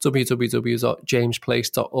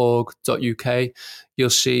www.jamesplace.org.uk, you'll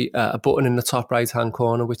see a button in the top right-hand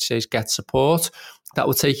corner which says Get Support. That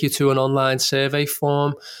will take you to an online survey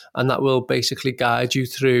form, and that will basically guide you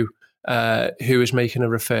through who is making a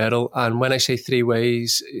referral. And when I say 3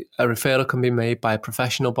 ways, a referral can be made by a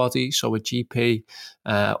professional body, so a GP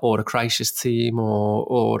or a crisis team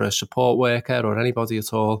or a support worker or anybody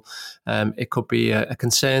at all. It could be a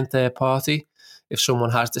concerned third party. If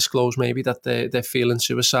someone has disclosed maybe that they're feeling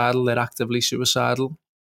suicidal, they're actively suicidal,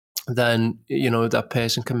 then that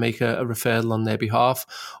person can make a referral on their behalf.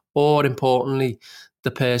 Or importantly,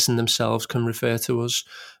 the person themselves can refer to us.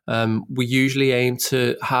 We usually aim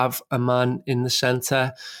to have a man in the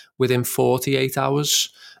centre within 48 hours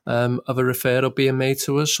of a referral being made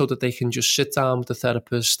to us, so that they can just sit down with the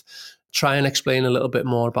therapist, try and explain a little bit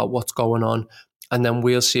more about what's going on, and then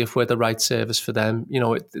we'll see if we're the right service for them.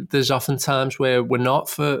 There's often times where we're not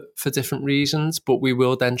for different reasons, but we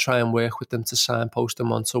will then try and work with them to signpost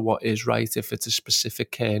them onto what is right if it's a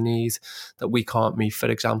specific care need that we can't meet, for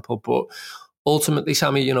example. But ultimately,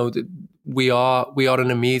 Sammy, we are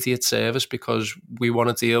an immediate service because we want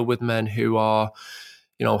to deal with men who are,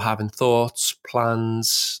 having thoughts,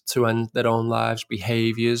 plans to end their own lives,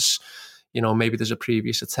 behaviours. Maybe there's a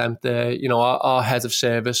previous attempt there. Our head of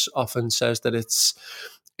service often says that it's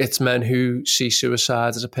men who see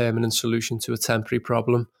suicide as a permanent solution to a temporary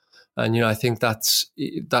problem. And, I think that's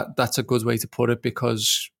a good way to put it,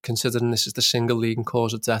 because considering this is the single leading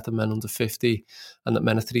cause of death of men under 50, and that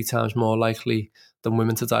men are 3 times more likely than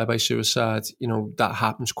women to die by suicide, that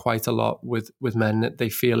happens quite a lot with men. That they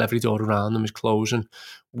feel every door around them is closing.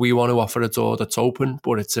 We want to offer a door that's open,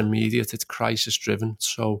 but it's immediate, it's crisis driven.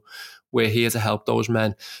 So we're here to help those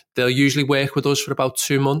men. They'll usually work with us for about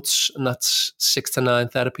 2 months, and that's 6 to 9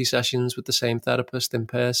 therapy sessions with the same therapist in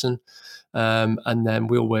person. And then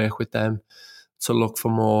we'll work with them to look for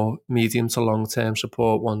more medium to long-term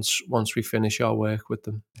support once we finish our work with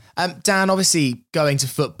them. Dan, obviously going to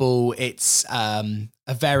football, it's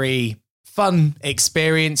a very fun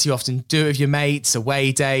experience. You often do it with your mates,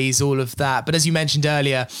 away days, all of that. But as you mentioned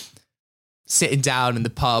earlier, sitting down in the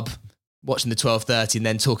pub, watching the 12:30 and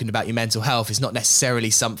then talking about your mental health is not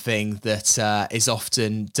necessarily something that is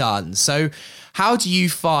often done. So how do you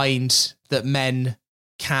find that men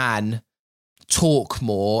can talk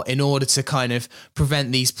more in order to kind of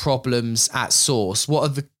prevent these problems at source? What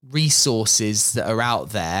are the resources that are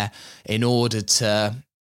out there in order to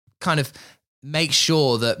kind of make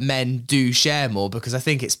sure that men do share more? Because I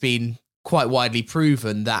think it's been quite widely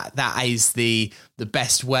proven that that is the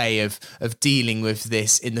best way of dealing with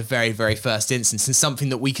this in the very, very first instance, and something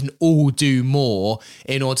that we can all do more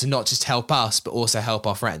in order to not just help us, but also help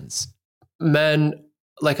our friends. Men,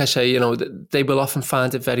 like I say, they will often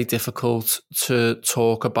find it very difficult to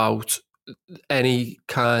talk about any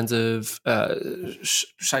kind of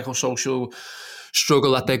psychosocial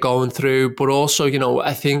struggle that they're going through. But also,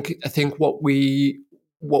 I think what we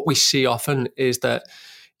see often is that,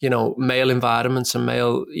 male environments and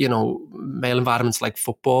male environments like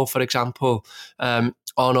football, for example,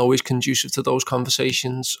 aren't always conducive to those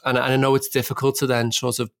conversations. And I know it's difficult to then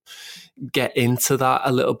sort of get into that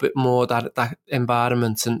a little bit more, that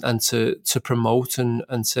environment, and to promote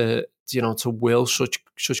and to, to will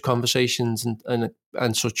such conversations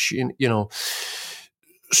and such,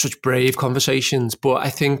 such brave conversations. But I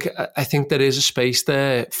think there is a space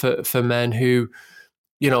there for men who,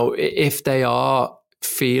 if they are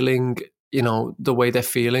feeling, the way they're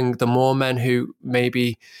feeling, the more men who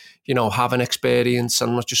maybe, have an experience,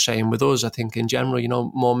 I'm not just saying with us, I think in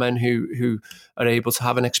general, more men who are able to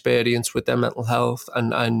have an experience with their mental health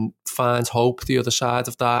and find hope the other side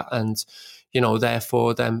of that, and,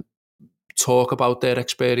 therefore then talk about their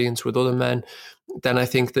experience with other men. then I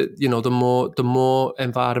think that, you know, the more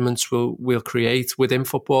environments we'll create within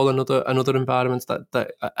football and other environments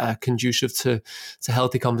that are conducive to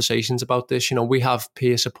healthy conversations about this. You know, we have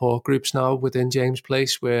peer support groups now within James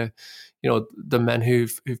Place where, you know, the men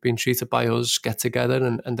who've been treated by us get together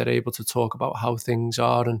and they're able to talk about how things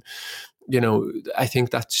are. And, you know, I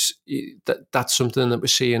think that's something that we're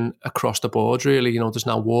seeing across the board, really. You know, there's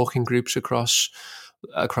now walking groups across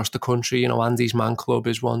the country. You know, Andy's Man Club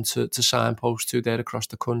is one to signpost to there across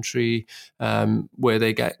the country, where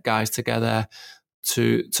they get guys together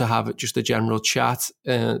to have just a general chat,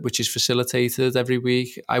 which is facilitated every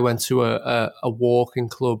week. I went to a walking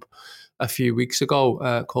club a few weeks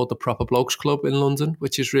ago called the Proper Blokes Club in London,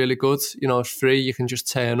 which is really good. You know, it's free. You can just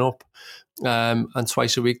turn up, and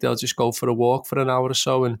twice a week they'll just go for a walk for an hour or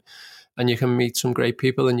so, and you can meet some great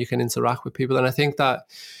people and you can interact with people. And I think that,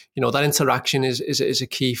 you know, that interaction is a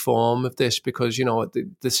key form of this, because, you know,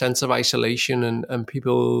 the sense of isolation and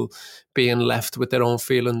people being left with their own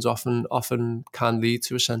feelings often can lead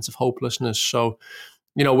to a sense of hopelessness. So,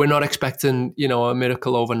 you know, we're not expecting, you know, a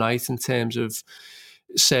miracle overnight in terms of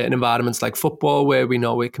certain environments like football, where we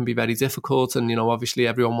know it can be very difficult, and, you know, obviously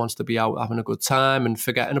everyone wants to be out having a good time and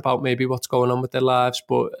forgetting about maybe what's going on with their lives.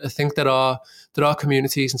 But I think there are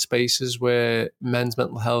communities and spaces where men's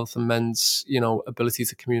mental health and men's, you know, ability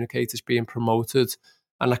to communicate is being promoted,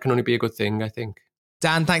 and that can only be a good thing, I think.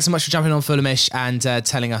 Dan, thanks so much for jumping on Fulhamish and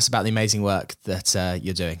telling us about the amazing work that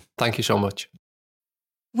you're doing. Thank you so much.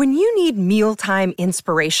 When you need mealtime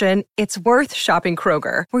inspiration, it's worth shopping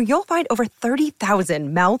Kroger, where you'll find over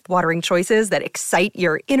 30,000 mouth-watering choices that excite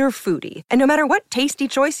your inner foodie. And no matter what tasty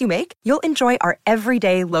choice you make, you'll enjoy our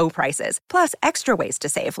everyday low prices, plus extra ways to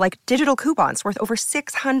save, like digital coupons worth over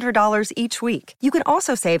 $600 each week. You can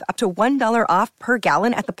also save up to $1 off per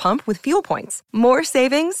gallon at the pump with fuel points. More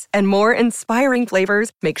savings and more inspiring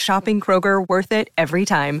flavors make shopping Kroger worth it every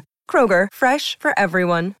time. Kroger, fresh for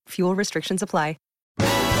everyone. Fuel restrictions apply.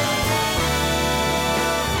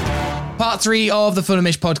 Part 3 of the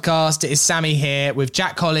Fulhamish podcast. It is Sammy here with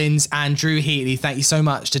Jack Collins and Drew Heatley. Thank you so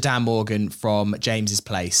much to Dan Morgan from James's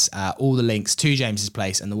Place. All the links to James's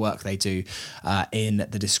Place and the work they do in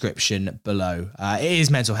the description below. It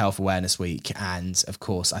is Mental Health Awareness Week, and of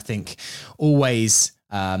course, I think always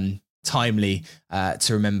timely to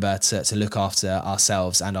remember to look after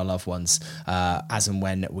ourselves and our loved ones as and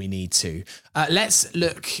when we need to. Let's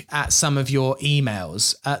look at some of your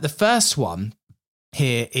emails. The first one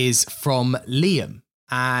here is from Liam,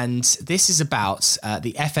 and this is about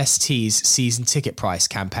the FST's season ticket price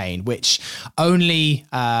campaign, which only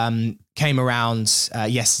came around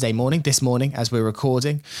this morning as we're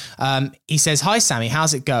recording. He says, "Hi Sammy,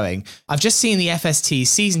 how's it going? I've just seen the FST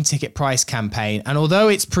season ticket price campaign, and although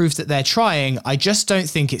it's proof that they're trying, I just don't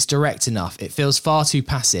think it's direct enough. It feels far too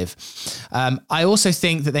passive. I also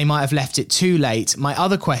think that they might have left it too late. My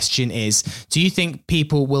other question is, do you think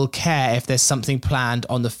people will care if there's something planned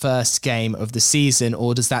on the first game of the season,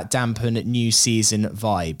 or does that dampen new season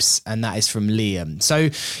vibes?" And that is from Liam. So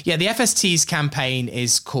yeah, the FST's campaign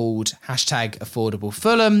is called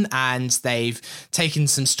 #AffordableFulham, and they've taken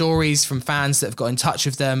some stories from fans that have got in touch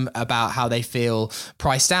with them about how they feel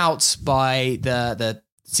priced out by the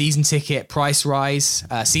season ticket price rise.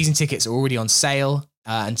 Season tickets are already on sale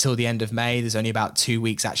until the end of May. There's only about 2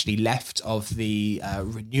 weeks actually left of the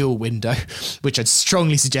renewal window, which I'd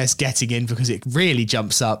strongly suggest getting in, because it really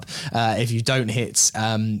jumps up if you don't hit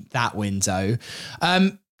that window.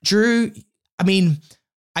 Drew, I mean,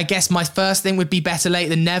 I guess my first thing would be better late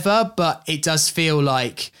than never, but it does feel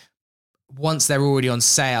like once they're already on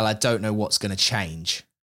sale, I don't know what's going to change.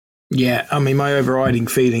 Yeah, I mean, my overriding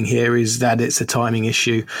feeling here is that it's a timing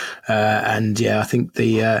issue. And yeah, I think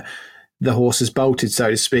the horse has bolted,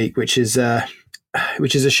 so to speak, which is a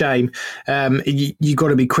shame. You got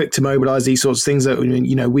to be quick to mobilise these sorts of things. That,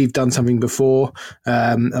 you know, we've done something before.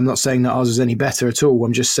 I'm not saying that ours was any better at all.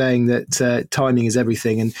 I'm just saying that timing is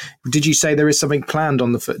everything. And did you say there is something planned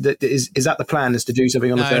on the? Is that the plan? Is to do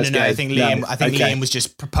something on the first game? I think Liam was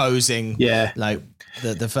just proposing. Yeah, like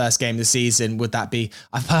the first game of the season. Would that be?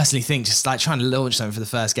 I personally think just like trying to launch something for the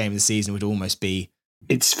first game of the season would almost be.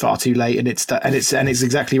 It's far too late, and it's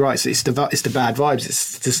exactly right. So it's the bad vibes.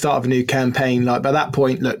 It's the start of a new campaign. Like by that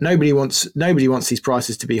point, look, nobody wants these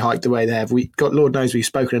prices to be hiked the way they have. Lord knows we've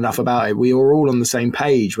spoken enough about it. We are all on the same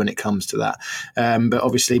page when it comes to that. But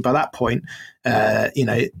obviously, by that point,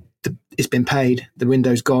 it's been paid. The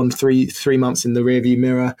window's gone. 3 months in the rearview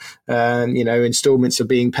mirror. Installments are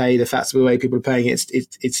being paid. If that's the way people are paying it,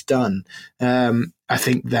 it's done. I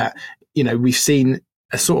think that we've seen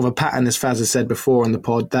a sort of a pattern, as Faz has said before on the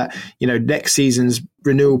pod, that, you know, next season's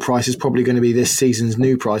renewal price is probably going to be this season's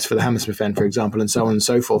new price for the Hammersmith end, for example, and so on and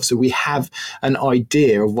so forth. So we have an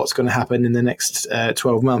idea of what's going to happen in the next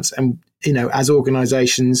 12 months. And, you know, as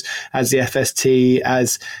organisations, as the FST,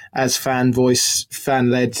 as fan voice,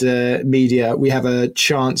 fan-led media, we have a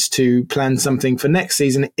chance to plan something for next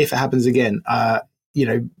season if it happens again. You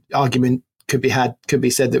know, argument could be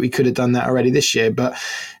said that we could have done that already this year, but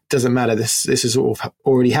doesn't matter. This has sort of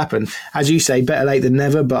already happened. As you say, better late than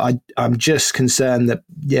never, but I'm just concerned that,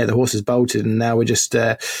 the horse has bolted and now we're just,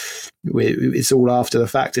 it's all after the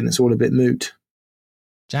fact and it's all a bit moot.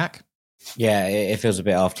 Jack? Yeah, it feels a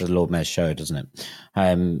bit after the Lord Mayor's show, doesn't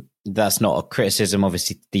it? That's not a criticism.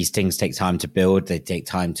 Obviously, these things take time to build. They take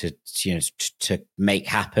time to make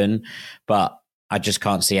happen, but I just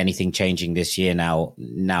can't see anything changing this year now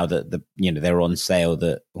that they're on sale,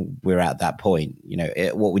 that we're at that point.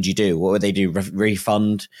 What would you do? What would they do?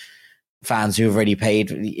 Refund fans who have already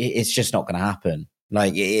paid? It's just not going to happen.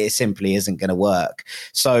 Like, it simply isn't going to work.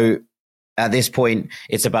 So at this point,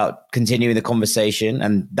 it's about continuing the conversation.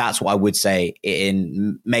 And that's what I would say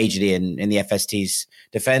majorly in the FST's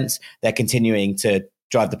defense. They're continuing to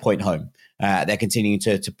drive the point home. They're continuing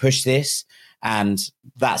to push this. And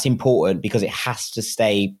that's important because it has to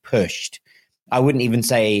stay pushed. I wouldn't even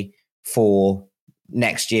say for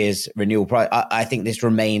next year's renewal price. I think this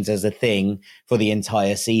remains as a thing for the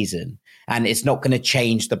entire season. And it's not going to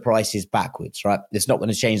change the prices backwards, right? It's not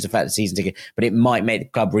going to change the fact that season ticket, but it might make the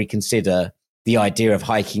club reconsider the idea of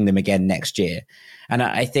hiking them again next year. And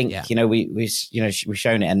I think, we've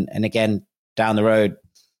shown it. And again, down the road,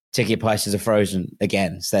 ticket prices are frozen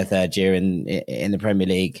again. It's their third year in the Premier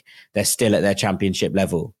League. They're still at their championship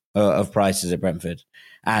level of prices at Brentford.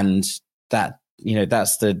 And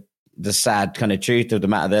that's the sad kind of truth of the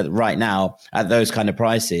matter, that right now at those kind of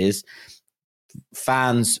prices,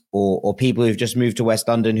 fans or people who've just moved to West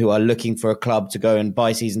London who are looking for a club to go and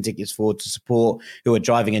buy season tickets for, to support, who are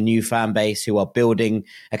driving a new fan base, who are building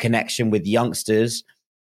a connection with youngsters,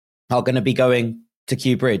 are going to be going to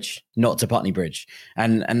Kew Bridge, not to Putney Bridge.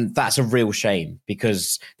 And that's a real shame,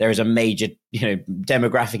 because there is a major,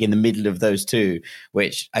 demographic in the middle of those two,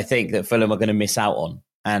 which I think that Fulham are going to miss out on.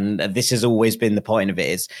 And this has always been the point of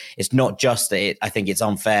it. It's not just that I think it's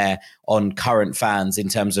unfair on current fans in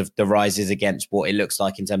terms of the rises against what it looks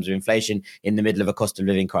like in terms of inflation in the middle of a cost of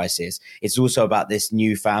living crisis. It's also about this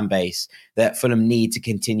new fan base that Fulham need to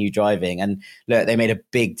continue driving. And look, they made a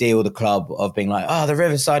big deal, the club, of being like, the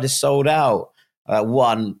Riverside is sold out.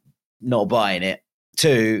 One, not buying it.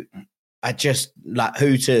 Two, I just like,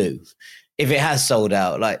 who to? If it has sold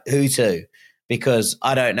out, like, who to? Because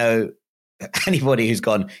I don't know anybody who's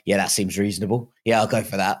gone, that seems reasonable. Yeah, I'll go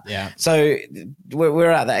for that. Yeah. So we're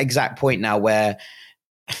at that exact point now where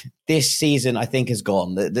this season, I think, has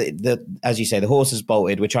gone. The as you say, the horse has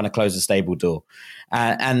bolted. We're trying to close the stable door,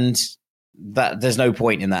 and that there's no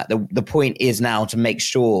point in that. The point is now to make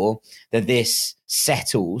sure that this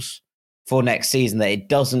settles for next season, that it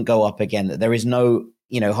doesn't go up again, that there is no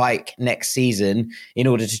hike next season, in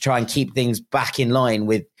order to try and keep things back in line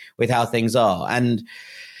with how things are. And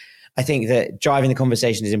I think that driving the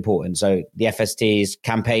conversation is important. So the FST's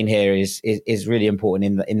campaign here is really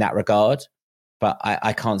important in that regard. But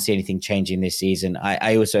I can't see anything changing this season.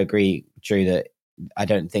 I also agree, Drew, that I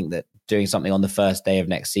don't think that doing something on the first day of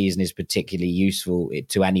next season is particularly useful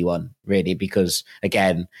to anyone, really, because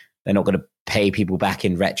again, they're not going to pay people back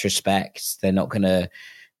in retrospect. They're not going to,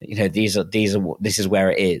 this is where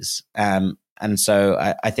it is. And so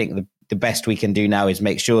I think the best we can do now is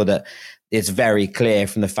make sure that it's very clear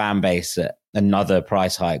from the fan base that another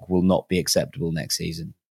price hike will not be acceptable next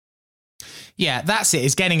season. Yeah, that's it.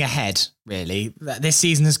 It's getting ahead, really. This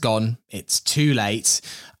season has gone. It's too late.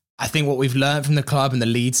 I think what we've learned from the club and the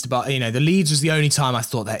Leeds, the Leeds was the only time I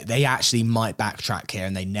thought that they actually might backtrack here,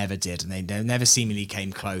 and they never did, and they never seemingly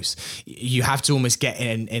came close. You have to almost get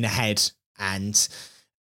in ahead, and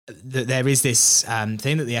there is this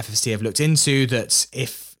thing that the FFC have looked into, that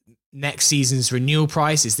if next season's renewal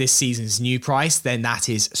price is this season's new price, then that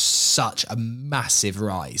is such a massive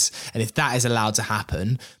rise. And if that is allowed to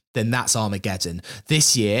happen, then that's Armageddon.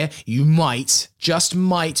 This year, you might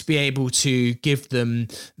be able to give them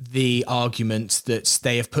the argument that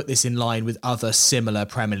they have put this in line with other similar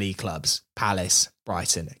Premier League clubs, Palace,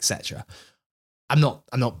 Brighton, etc. I'm not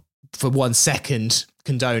for 1 second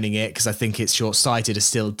condoning it, because I think it's short-sighted to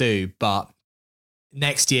still do, but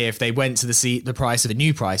next year, if they went to the price of the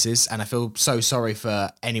new prices, and I feel so sorry for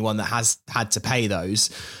anyone that has had to pay those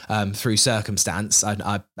through circumstance.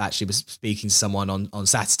 I actually was speaking to someone on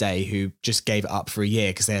Saturday who just gave it up for a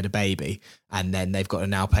year because they had a baby, and then they've got to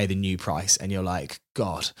now pay the new price. And you're like,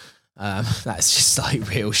 God, that's just like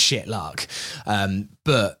real shit luck.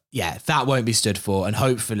 But yeah, that won't be stood for. And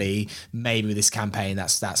hopefully maybe with this campaign,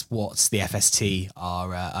 that's what the FST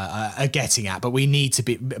are getting at. But we need to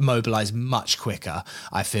be mobilized much quicker,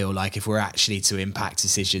 I feel like, if we're actually to impact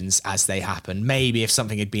decisions as they happen. Maybe if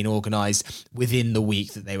something had been organized within the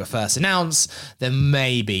week that they were first announced, then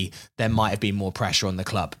maybe there might have been more pressure on the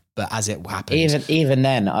club. But as it happened, even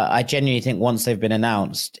then, I genuinely think once they've been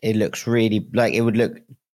announced, it looks really like it would look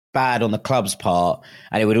bad on the club's part,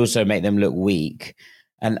 and it would also make them look weak,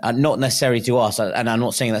 and not necessarily to us. And I'm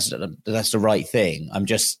not saying that's the right thing. I'm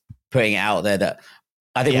just putting it out there that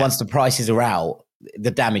I think once the prices are out,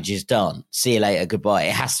 the damage is done. See you later, goodbye.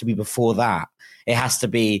 It has to be before that. It has to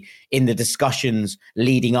be in the discussions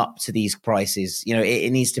leading up to these prices. You know,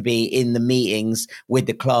 it needs to be in the meetings with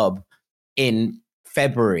the club in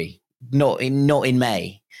February, not in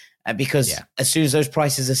May. Because as soon as those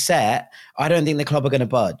prices are set, I don't think the club are going to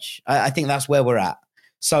budge. I think that's where we're at.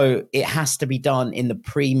 So it has to be done in the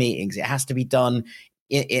pre-meetings. It has to be done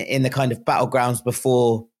in the kind of battlegrounds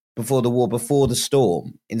before the war, before the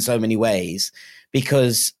storm, in so many ways.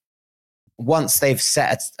 Because once they've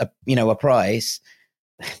set a price,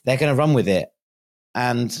 they're going to run with it,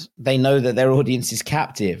 and they know that their audience is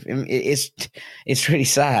captive. It's really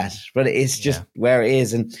sad, but it's just where it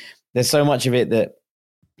is, and there's so much of it that.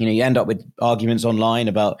 You know, you end up with arguments online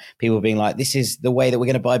about people being like, this is the way that we're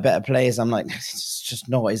going to buy better players. I'm like, it's just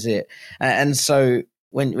not, is it? And so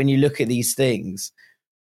when you look at these things,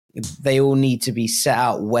 they all need to be set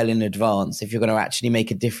out well in advance if you're going to actually make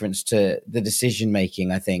a difference to the decision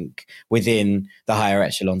making, I think, within the higher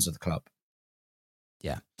echelons of the club.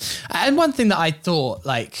 Yeah. And one thing that I thought,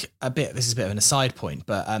 like, this is a bit of an aside point,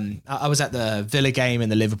 but I was at the Villa game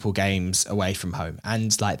and the Liverpool games away from home,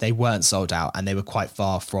 and like they weren't sold out, and they were quite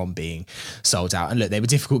far from being sold out. And look, they were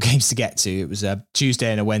difficult games to get to. It was a Tuesday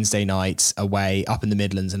and a Wednesday night away up in the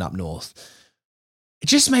Midlands and up north. It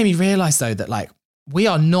just made me realise, though, that like we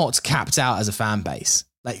are not capped out as a fan base.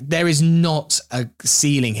 Like there is not a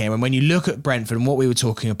ceiling here. And when you look at Brentford and what we were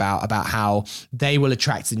talking about how they will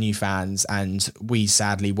attract the new fans and we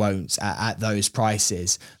sadly won't at those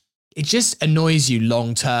prices, it just annoys you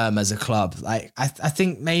long term as a club. Like I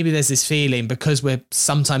think maybe there's this feeling because we're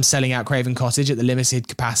sometimes selling out Craven Cottage at the limited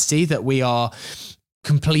capacity that we are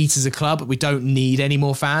complete as a club, but we don't need any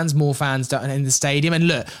more fans don't in the stadium. And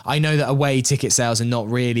look, I know that away ticket sales are not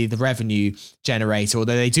really the revenue generator,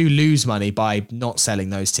 although they do lose money by not selling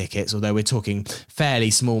those tickets, although we're talking fairly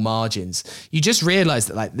small margins. You just realize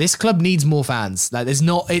that like this club needs more fans. Like it's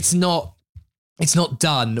not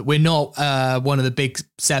done. We're not one of the big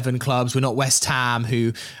 7 clubs. We're not West Ham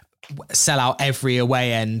who sell out every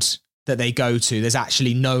away end that they go to. There's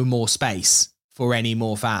actually no more space for any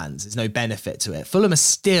more fans. There's no benefit to it. Fulham are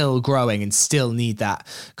still growing and still need that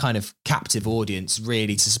kind of captive audience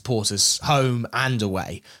really to support us home and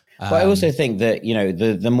away. But I also think that, you know,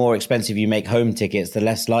 the more expensive you make home tickets, the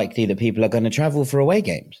less likely that people are going to travel for away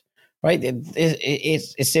games, right?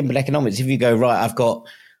 It's simple economics. If you go, right, I've got,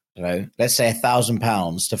 you know, let's say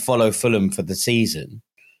 £1,000 to follow Fulham for the season,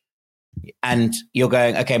 and you're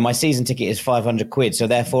going, okay, my season ticket is 500 quid. So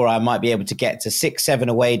therefore I might be able to get to 6-7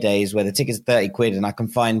 away days where the ticket's 30 quid and I can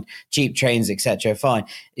find cheap trains, etc. Fine.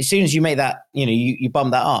 As soon as you make that, you know, you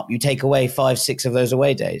bump that up, you take away 5-6 of those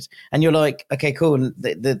away days and you're like, okay, cool. And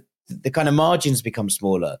the kind of margins become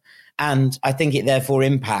smaller. And I think it therefore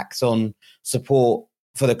impacts on support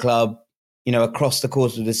for the club, you know, across the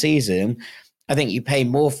course of the season. I think you pay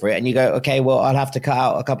more for it and you go, okay, well, I'll have to cut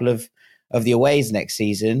out a couple of the aways next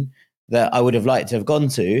season that I would have liked to have gone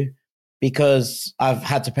to because I've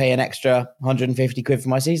had to pay an extra 150 quid for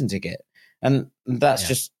my season ticket. And that's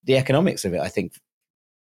just the economics of it, I think.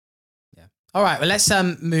 Yeah. All right. Well, let's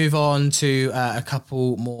move on to a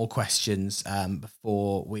couple more questions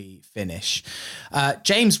before we finish.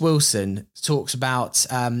 James Wilson talks about,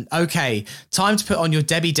 okay, time to put on your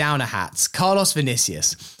Debbie Downer hats. Carlos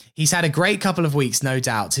Vinicius. He's had a great couple of weeks, no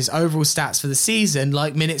doubt. His overall stats for the season,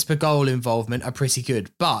 like minutes per goal involvement, are pretty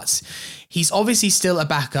good. But he's obviously still a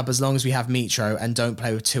backup as long as we have Mitro and don't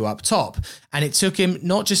play with 2 up top. And it took him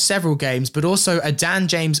not just several games, but also a Dan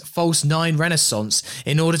James false 9 renaissance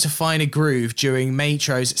in order to find a groove during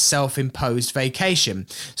Mitro's self-imposed vacation.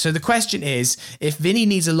 So the question is, if Vinny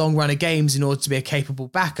needs a long run of games in order to be a capable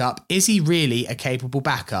backup, is he really a capable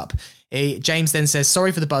backup? James then says,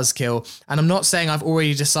 sorry for the buzzkill, and I'm not saying I've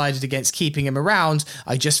already decided against keeping him around.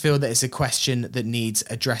 I just feel that it's a question that needs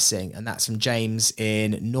addressing. And that's from James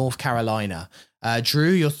in North Carolina.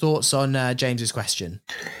 Drew, your thoughts on James's question?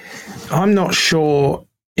 I'm not sure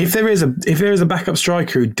if there is a backup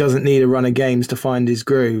striker who doesn't need a run of games to find his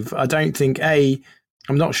groove. I don't think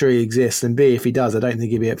I'm not sure he exists, and B, if he does, I don't think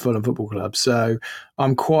he'd be at Fulham Football Club. So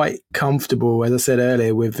I'm quite comfortable, as I said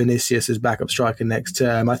earlier, with Vinicius as backup striker next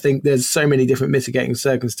term. I think there's so many different mitigating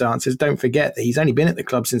circumstances. Don't forget that he's only been at the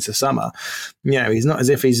club since the summer. He's not as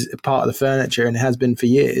if he's part of the furniture and has been for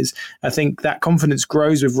years. I think that confidence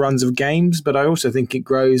grows with runs of games, but I also think it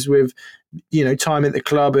grows with time at the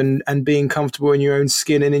club and being comfortable in your own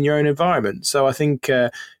skin and in your own environment. So I think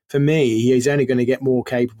for me, he's only going to get more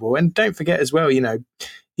capable. And don't forget as well,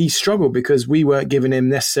 he struggled because we weren't giving him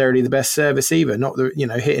necessarily the best service either, not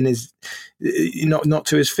hitting his, not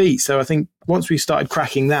to his feet. So I think once we started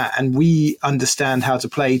cracking that and we understand how to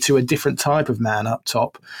play to a different type of man up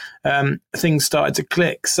top, things started to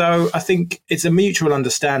click. So I think it's a mutual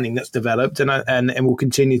understanding that's developed and will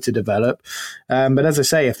continue to develop. But as I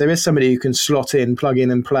say, if there is somebody who can slot in, plug in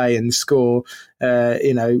and play and score,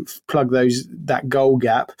 plug that goal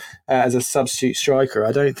gap as a substitute striker,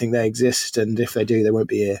 I don't think they exist. And if they do, they won't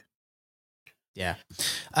be here. Yeah.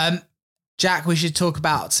 Jack, we should talk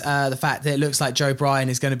about the fact that it looks like Joe Bryan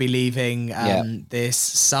is going to be leaving this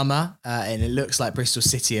summer, and it looks like Bristol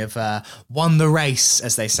City have won the race,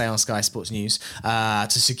 as they say on Sky Sports News, to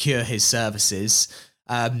secure his services.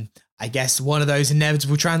 I guess one of those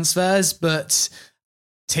inevitable transfers, but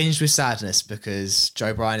tinged with sadness because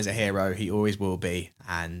Joe Bryan is a hero. He always will be.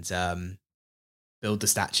 And build the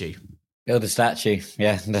statue. Build a statue.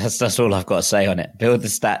 Yeah, that's all I've got to say on it. Build the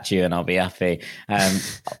statue and I'll be happy.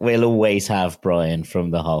 We'll always have Brian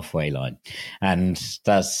from the halfway line. And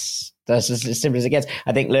that's as simple as it gets.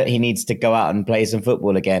 I think, look, he needs to go out and play some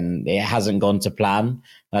football again. It hasn't gone to plan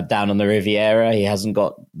down on the Riviera. He hasn't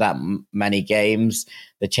got that many games.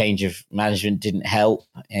 The change of management didn't help.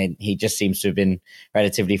 And he just seems to have been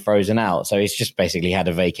relatively frozen out. So he's just basically had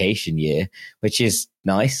a vacation year, which is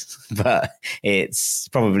nice, but it's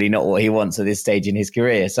probably not what he wants at this stage in his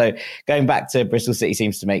career. So going back to Bristol City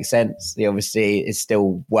seems to make sense. He obviously is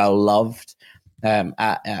still well loved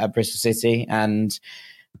at Bristol City. And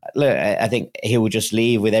look, I think he will just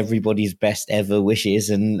leave with everybody's best ever wishes,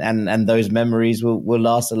 and those memories will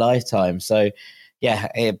last a lifetime. So, yeah,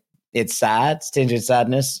 it's sad, it's tinged with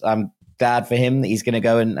sadness. I'm glad for him that he's going to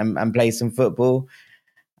go and play some football.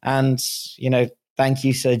 And, thank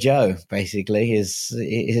you, Sir Joe, basically,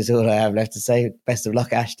 is all I have left to say. Best of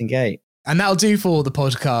luck at Ashton Gate. And that'll do for the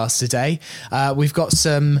podcast today. We've got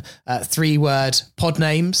some 3-word pod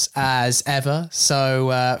names as ever.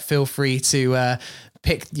 So feel free to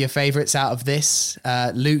pick your favourites out of this.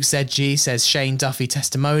 Luke ZG says Shane Duffy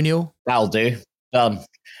testimonial. That'll do. Done.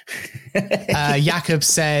 Jakob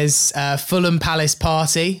says Fulham Palace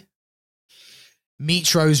party.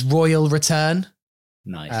 Mitro's royal return.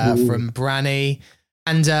 Nice. From Branny.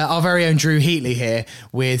 And our very own Drew Heatley here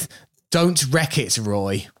with Don't Wreck It,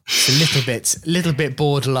 Roy. It's a little bit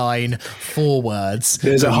borderline 4 words.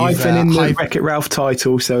 There's a hyphen in the Wreck-It Ralph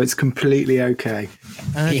title, so it's completely okay.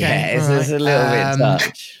 Yeah, it's a little bit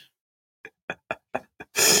touch.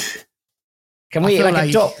 Can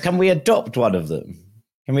we adopt one of them?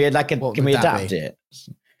 Can we adapt it?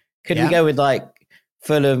 Could we go with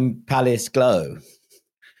Fulham Palace Glow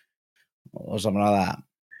or something like that?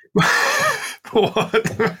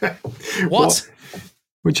 What?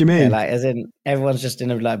 What do you mean? Yeah, as in everyone's just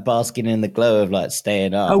basking in the glow of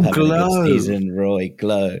staying up. Oh, glow! A good season, Roy,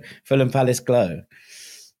 glow. Fulham Palace Glow.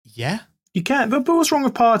 Yeah, you can. But what's wrong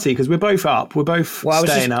with party? Because we're both up. We're both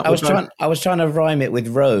staying up. I was trying to rhyme it with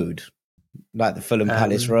road, like the Fulham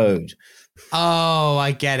Palace Road. Oh,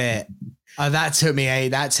 I get it. That took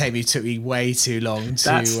me way too long.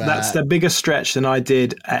 That's the bigger stretch than I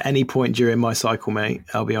did at any point during my cycle, mate.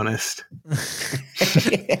 I'll be honest.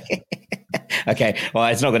 Okay, well,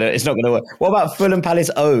 it's not gonna work. What about Fulham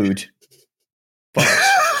Palace Ode?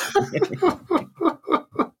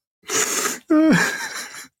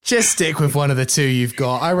 Just stick with one of the two you've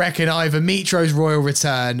got. I reckon either Mitro's Royal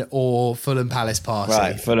Return or Fulham Palace Party.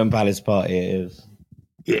 Right, Fulham Palace Party it is.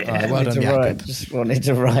 Yeah, well done, Jacob. Just wanted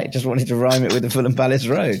to rhyme it with the Fulham Palace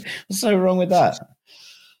Road. What's so wrong with that?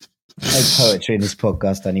 No poetry in this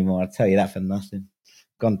podcast anymore. I tell you that for nothing.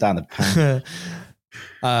 Gone down the pan.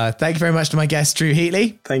 Thank you very much to my guest, Drew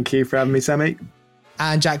Heatley. Thank you for having me, Sammy.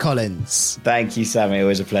 And Jack Collins. Thank you, Sammy.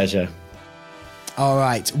 Always a pleasure. All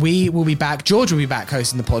right, we will be back. George will be back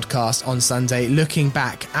hosting the podcast on Sunday, looking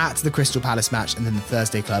back at the Crystal Palace match, and then the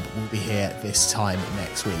Thursday Club will be here this time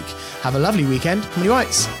next week. Have a lovely weekend. Come on, you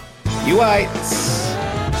Whites. You Whites.